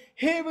 I mean,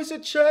 here was a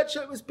church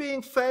that was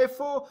being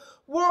faithful.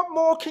 What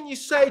more can you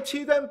say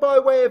to them by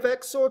way of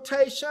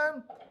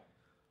exhortation?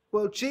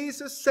 Well,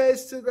 Jesus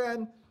says to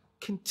them,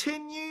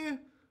 continue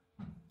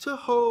to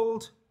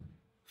hold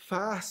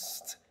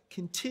fast.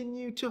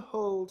 Continue to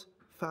hold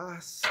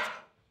fast.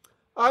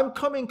 I'm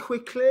coming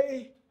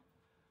quickly.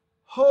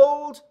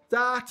 Hold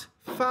that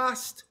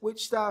fast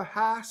which thou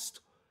hast.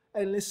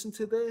 And listen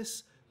to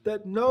this,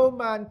 that no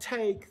man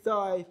take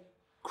thy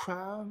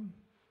crown.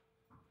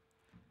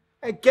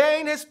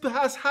 Again, as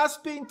has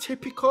been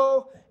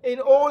typical in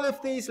all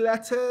of these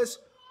letters,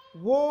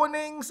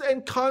 warnings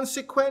and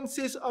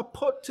consequences are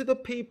put to the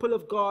people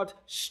of God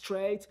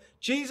straight.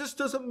 Jesus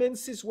doesn't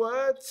mince his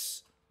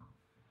words.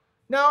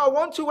 Now, I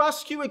want to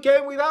ask you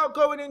again, without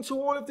going into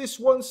all of this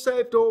once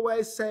saved,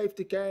 always saved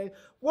again,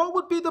 what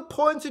would be the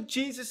point of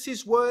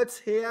Jesus' words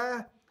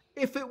here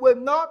if it were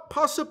not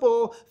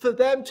possible for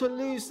them to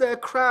lose their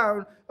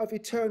crown of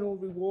eternal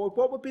reward?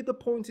 What would be the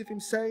point of him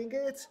saying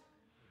it?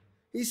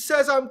 He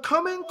says, I'm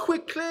coming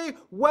quickly.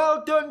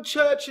 Well done,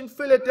 church in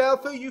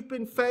Philadelphia. You've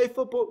been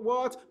faithful, but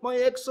what? My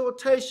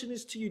exhortation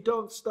is to you,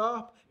 don't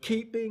stop.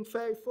 Keep being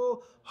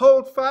faithful.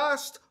 Hold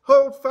fast,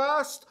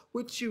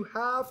 which you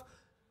have,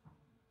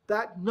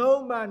 that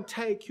no man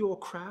take your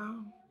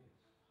crown.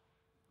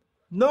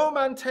 No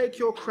man take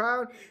your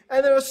crown.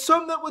 And there are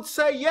some that would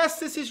say, yes,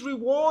 this is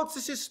rewards.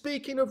 This is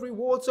speaking of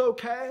rewards,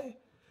 okay.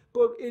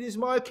 But it is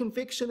my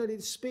conviction that it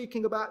is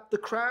speaking about the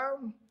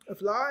crown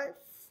of life.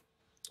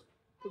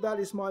 But that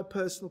is my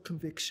personal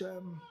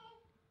conviction.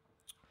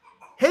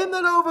 Him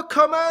that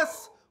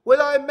overcometh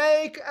will I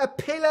make a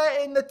pillar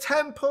in the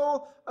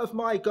temple of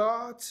my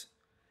God.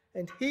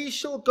 And he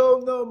shall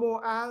go no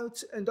more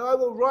out, and I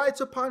will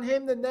write upon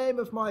him the name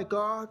of my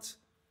God,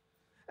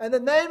 and the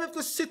name of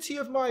the city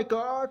of my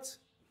God,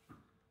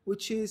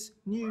 which is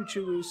New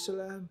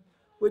Jerusalem,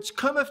 which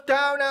cometh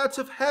down out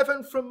of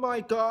heaven from my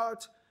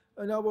God,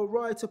 and I will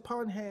write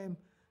upon him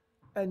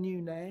a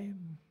new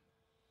name.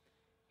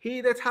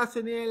 He that hath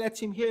an ear,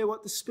 let him hear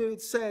what the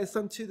Spirit saith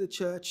unto the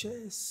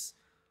churches.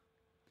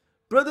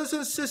 Brothers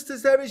and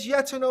sisters, there is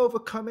yet an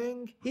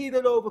overcoming, he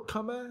that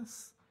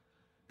overcometh.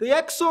 The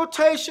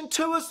exhortation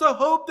to us, the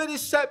hope that is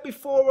set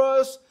before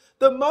us,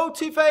 the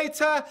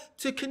motivator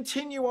to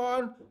continue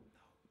on.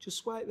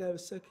 Just wait there a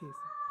second.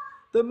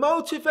 The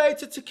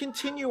motivator to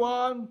continue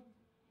on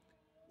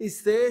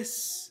is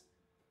this: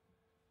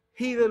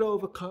 he that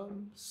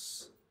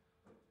overcomes,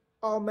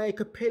 I'll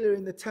make a pillar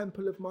in the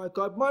temple of my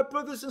God. My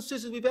brothers and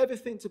sisters, we've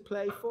everything to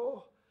play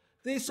for.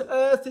 This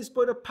earth is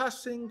but a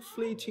passing,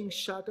 fleeting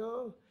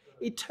shadow.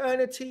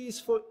 Eternity is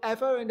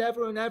forever and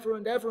ever and ever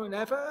and ever and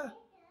ever.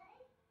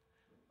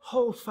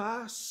 Hold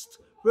fast,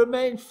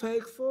 remain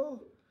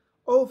faithful,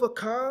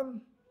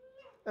 overcome,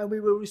 and we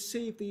will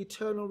receive the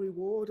eternal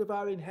reward of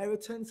our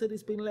inheritance that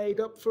has been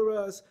laid up for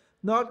us,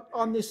 not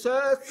on this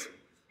earth,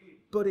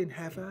 but in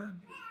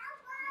heaven.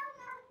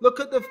 Look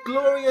at the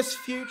glorious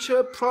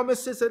future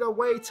promises that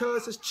await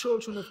us as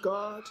children of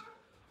God.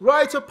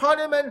 Write upon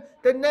him and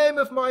the name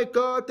of my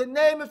God, the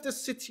name of the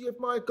city of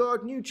my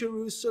God, New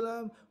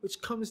Jerusalem,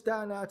 which comes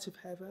down out of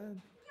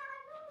heaven.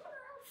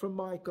 From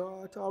my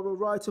God, I will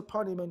write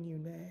upon him a new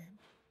name.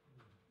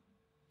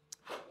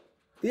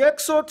 The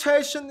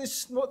exhortation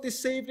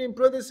this evening,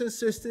 brothers and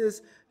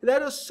sisters,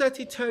 let us set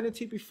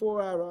eternity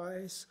before our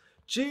eyes.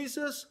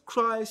 Jesus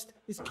Christ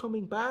is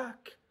coming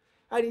back.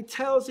 And he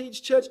tells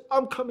each church,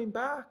 I'm coming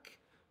back.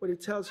 Well, he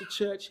tells the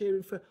church here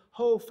in front,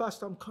 hold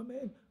fast, I'm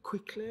coming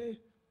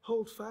quickly.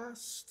 Hold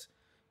fast.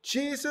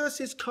 Jesus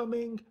is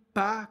coming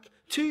back.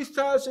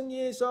 2,000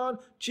 years on,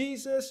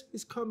 Jesus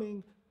is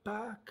coming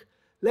back.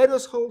 Let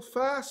us hold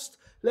fast.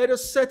 Let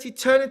us set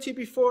eternity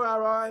before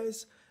our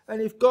eyes. And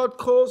if God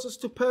calls us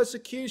to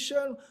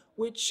persecution,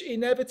 which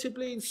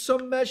inevitably in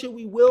some measure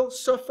we will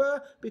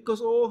suffer,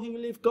 because all who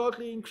live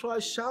godly in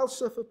Christ shall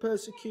suffer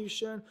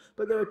persecution,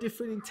 but there are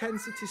different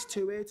intensities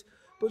to it.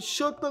 But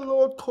should the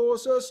Lord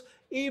cause us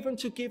even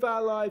to give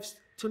our lives,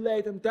 to lay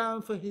them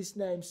down for his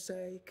name's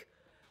sake,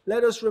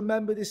 let us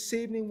remember this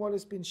evening what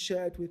has been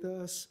shared with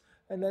us,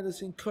 and let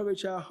us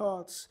encourage our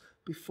hearts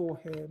before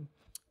him.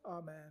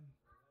 Amen.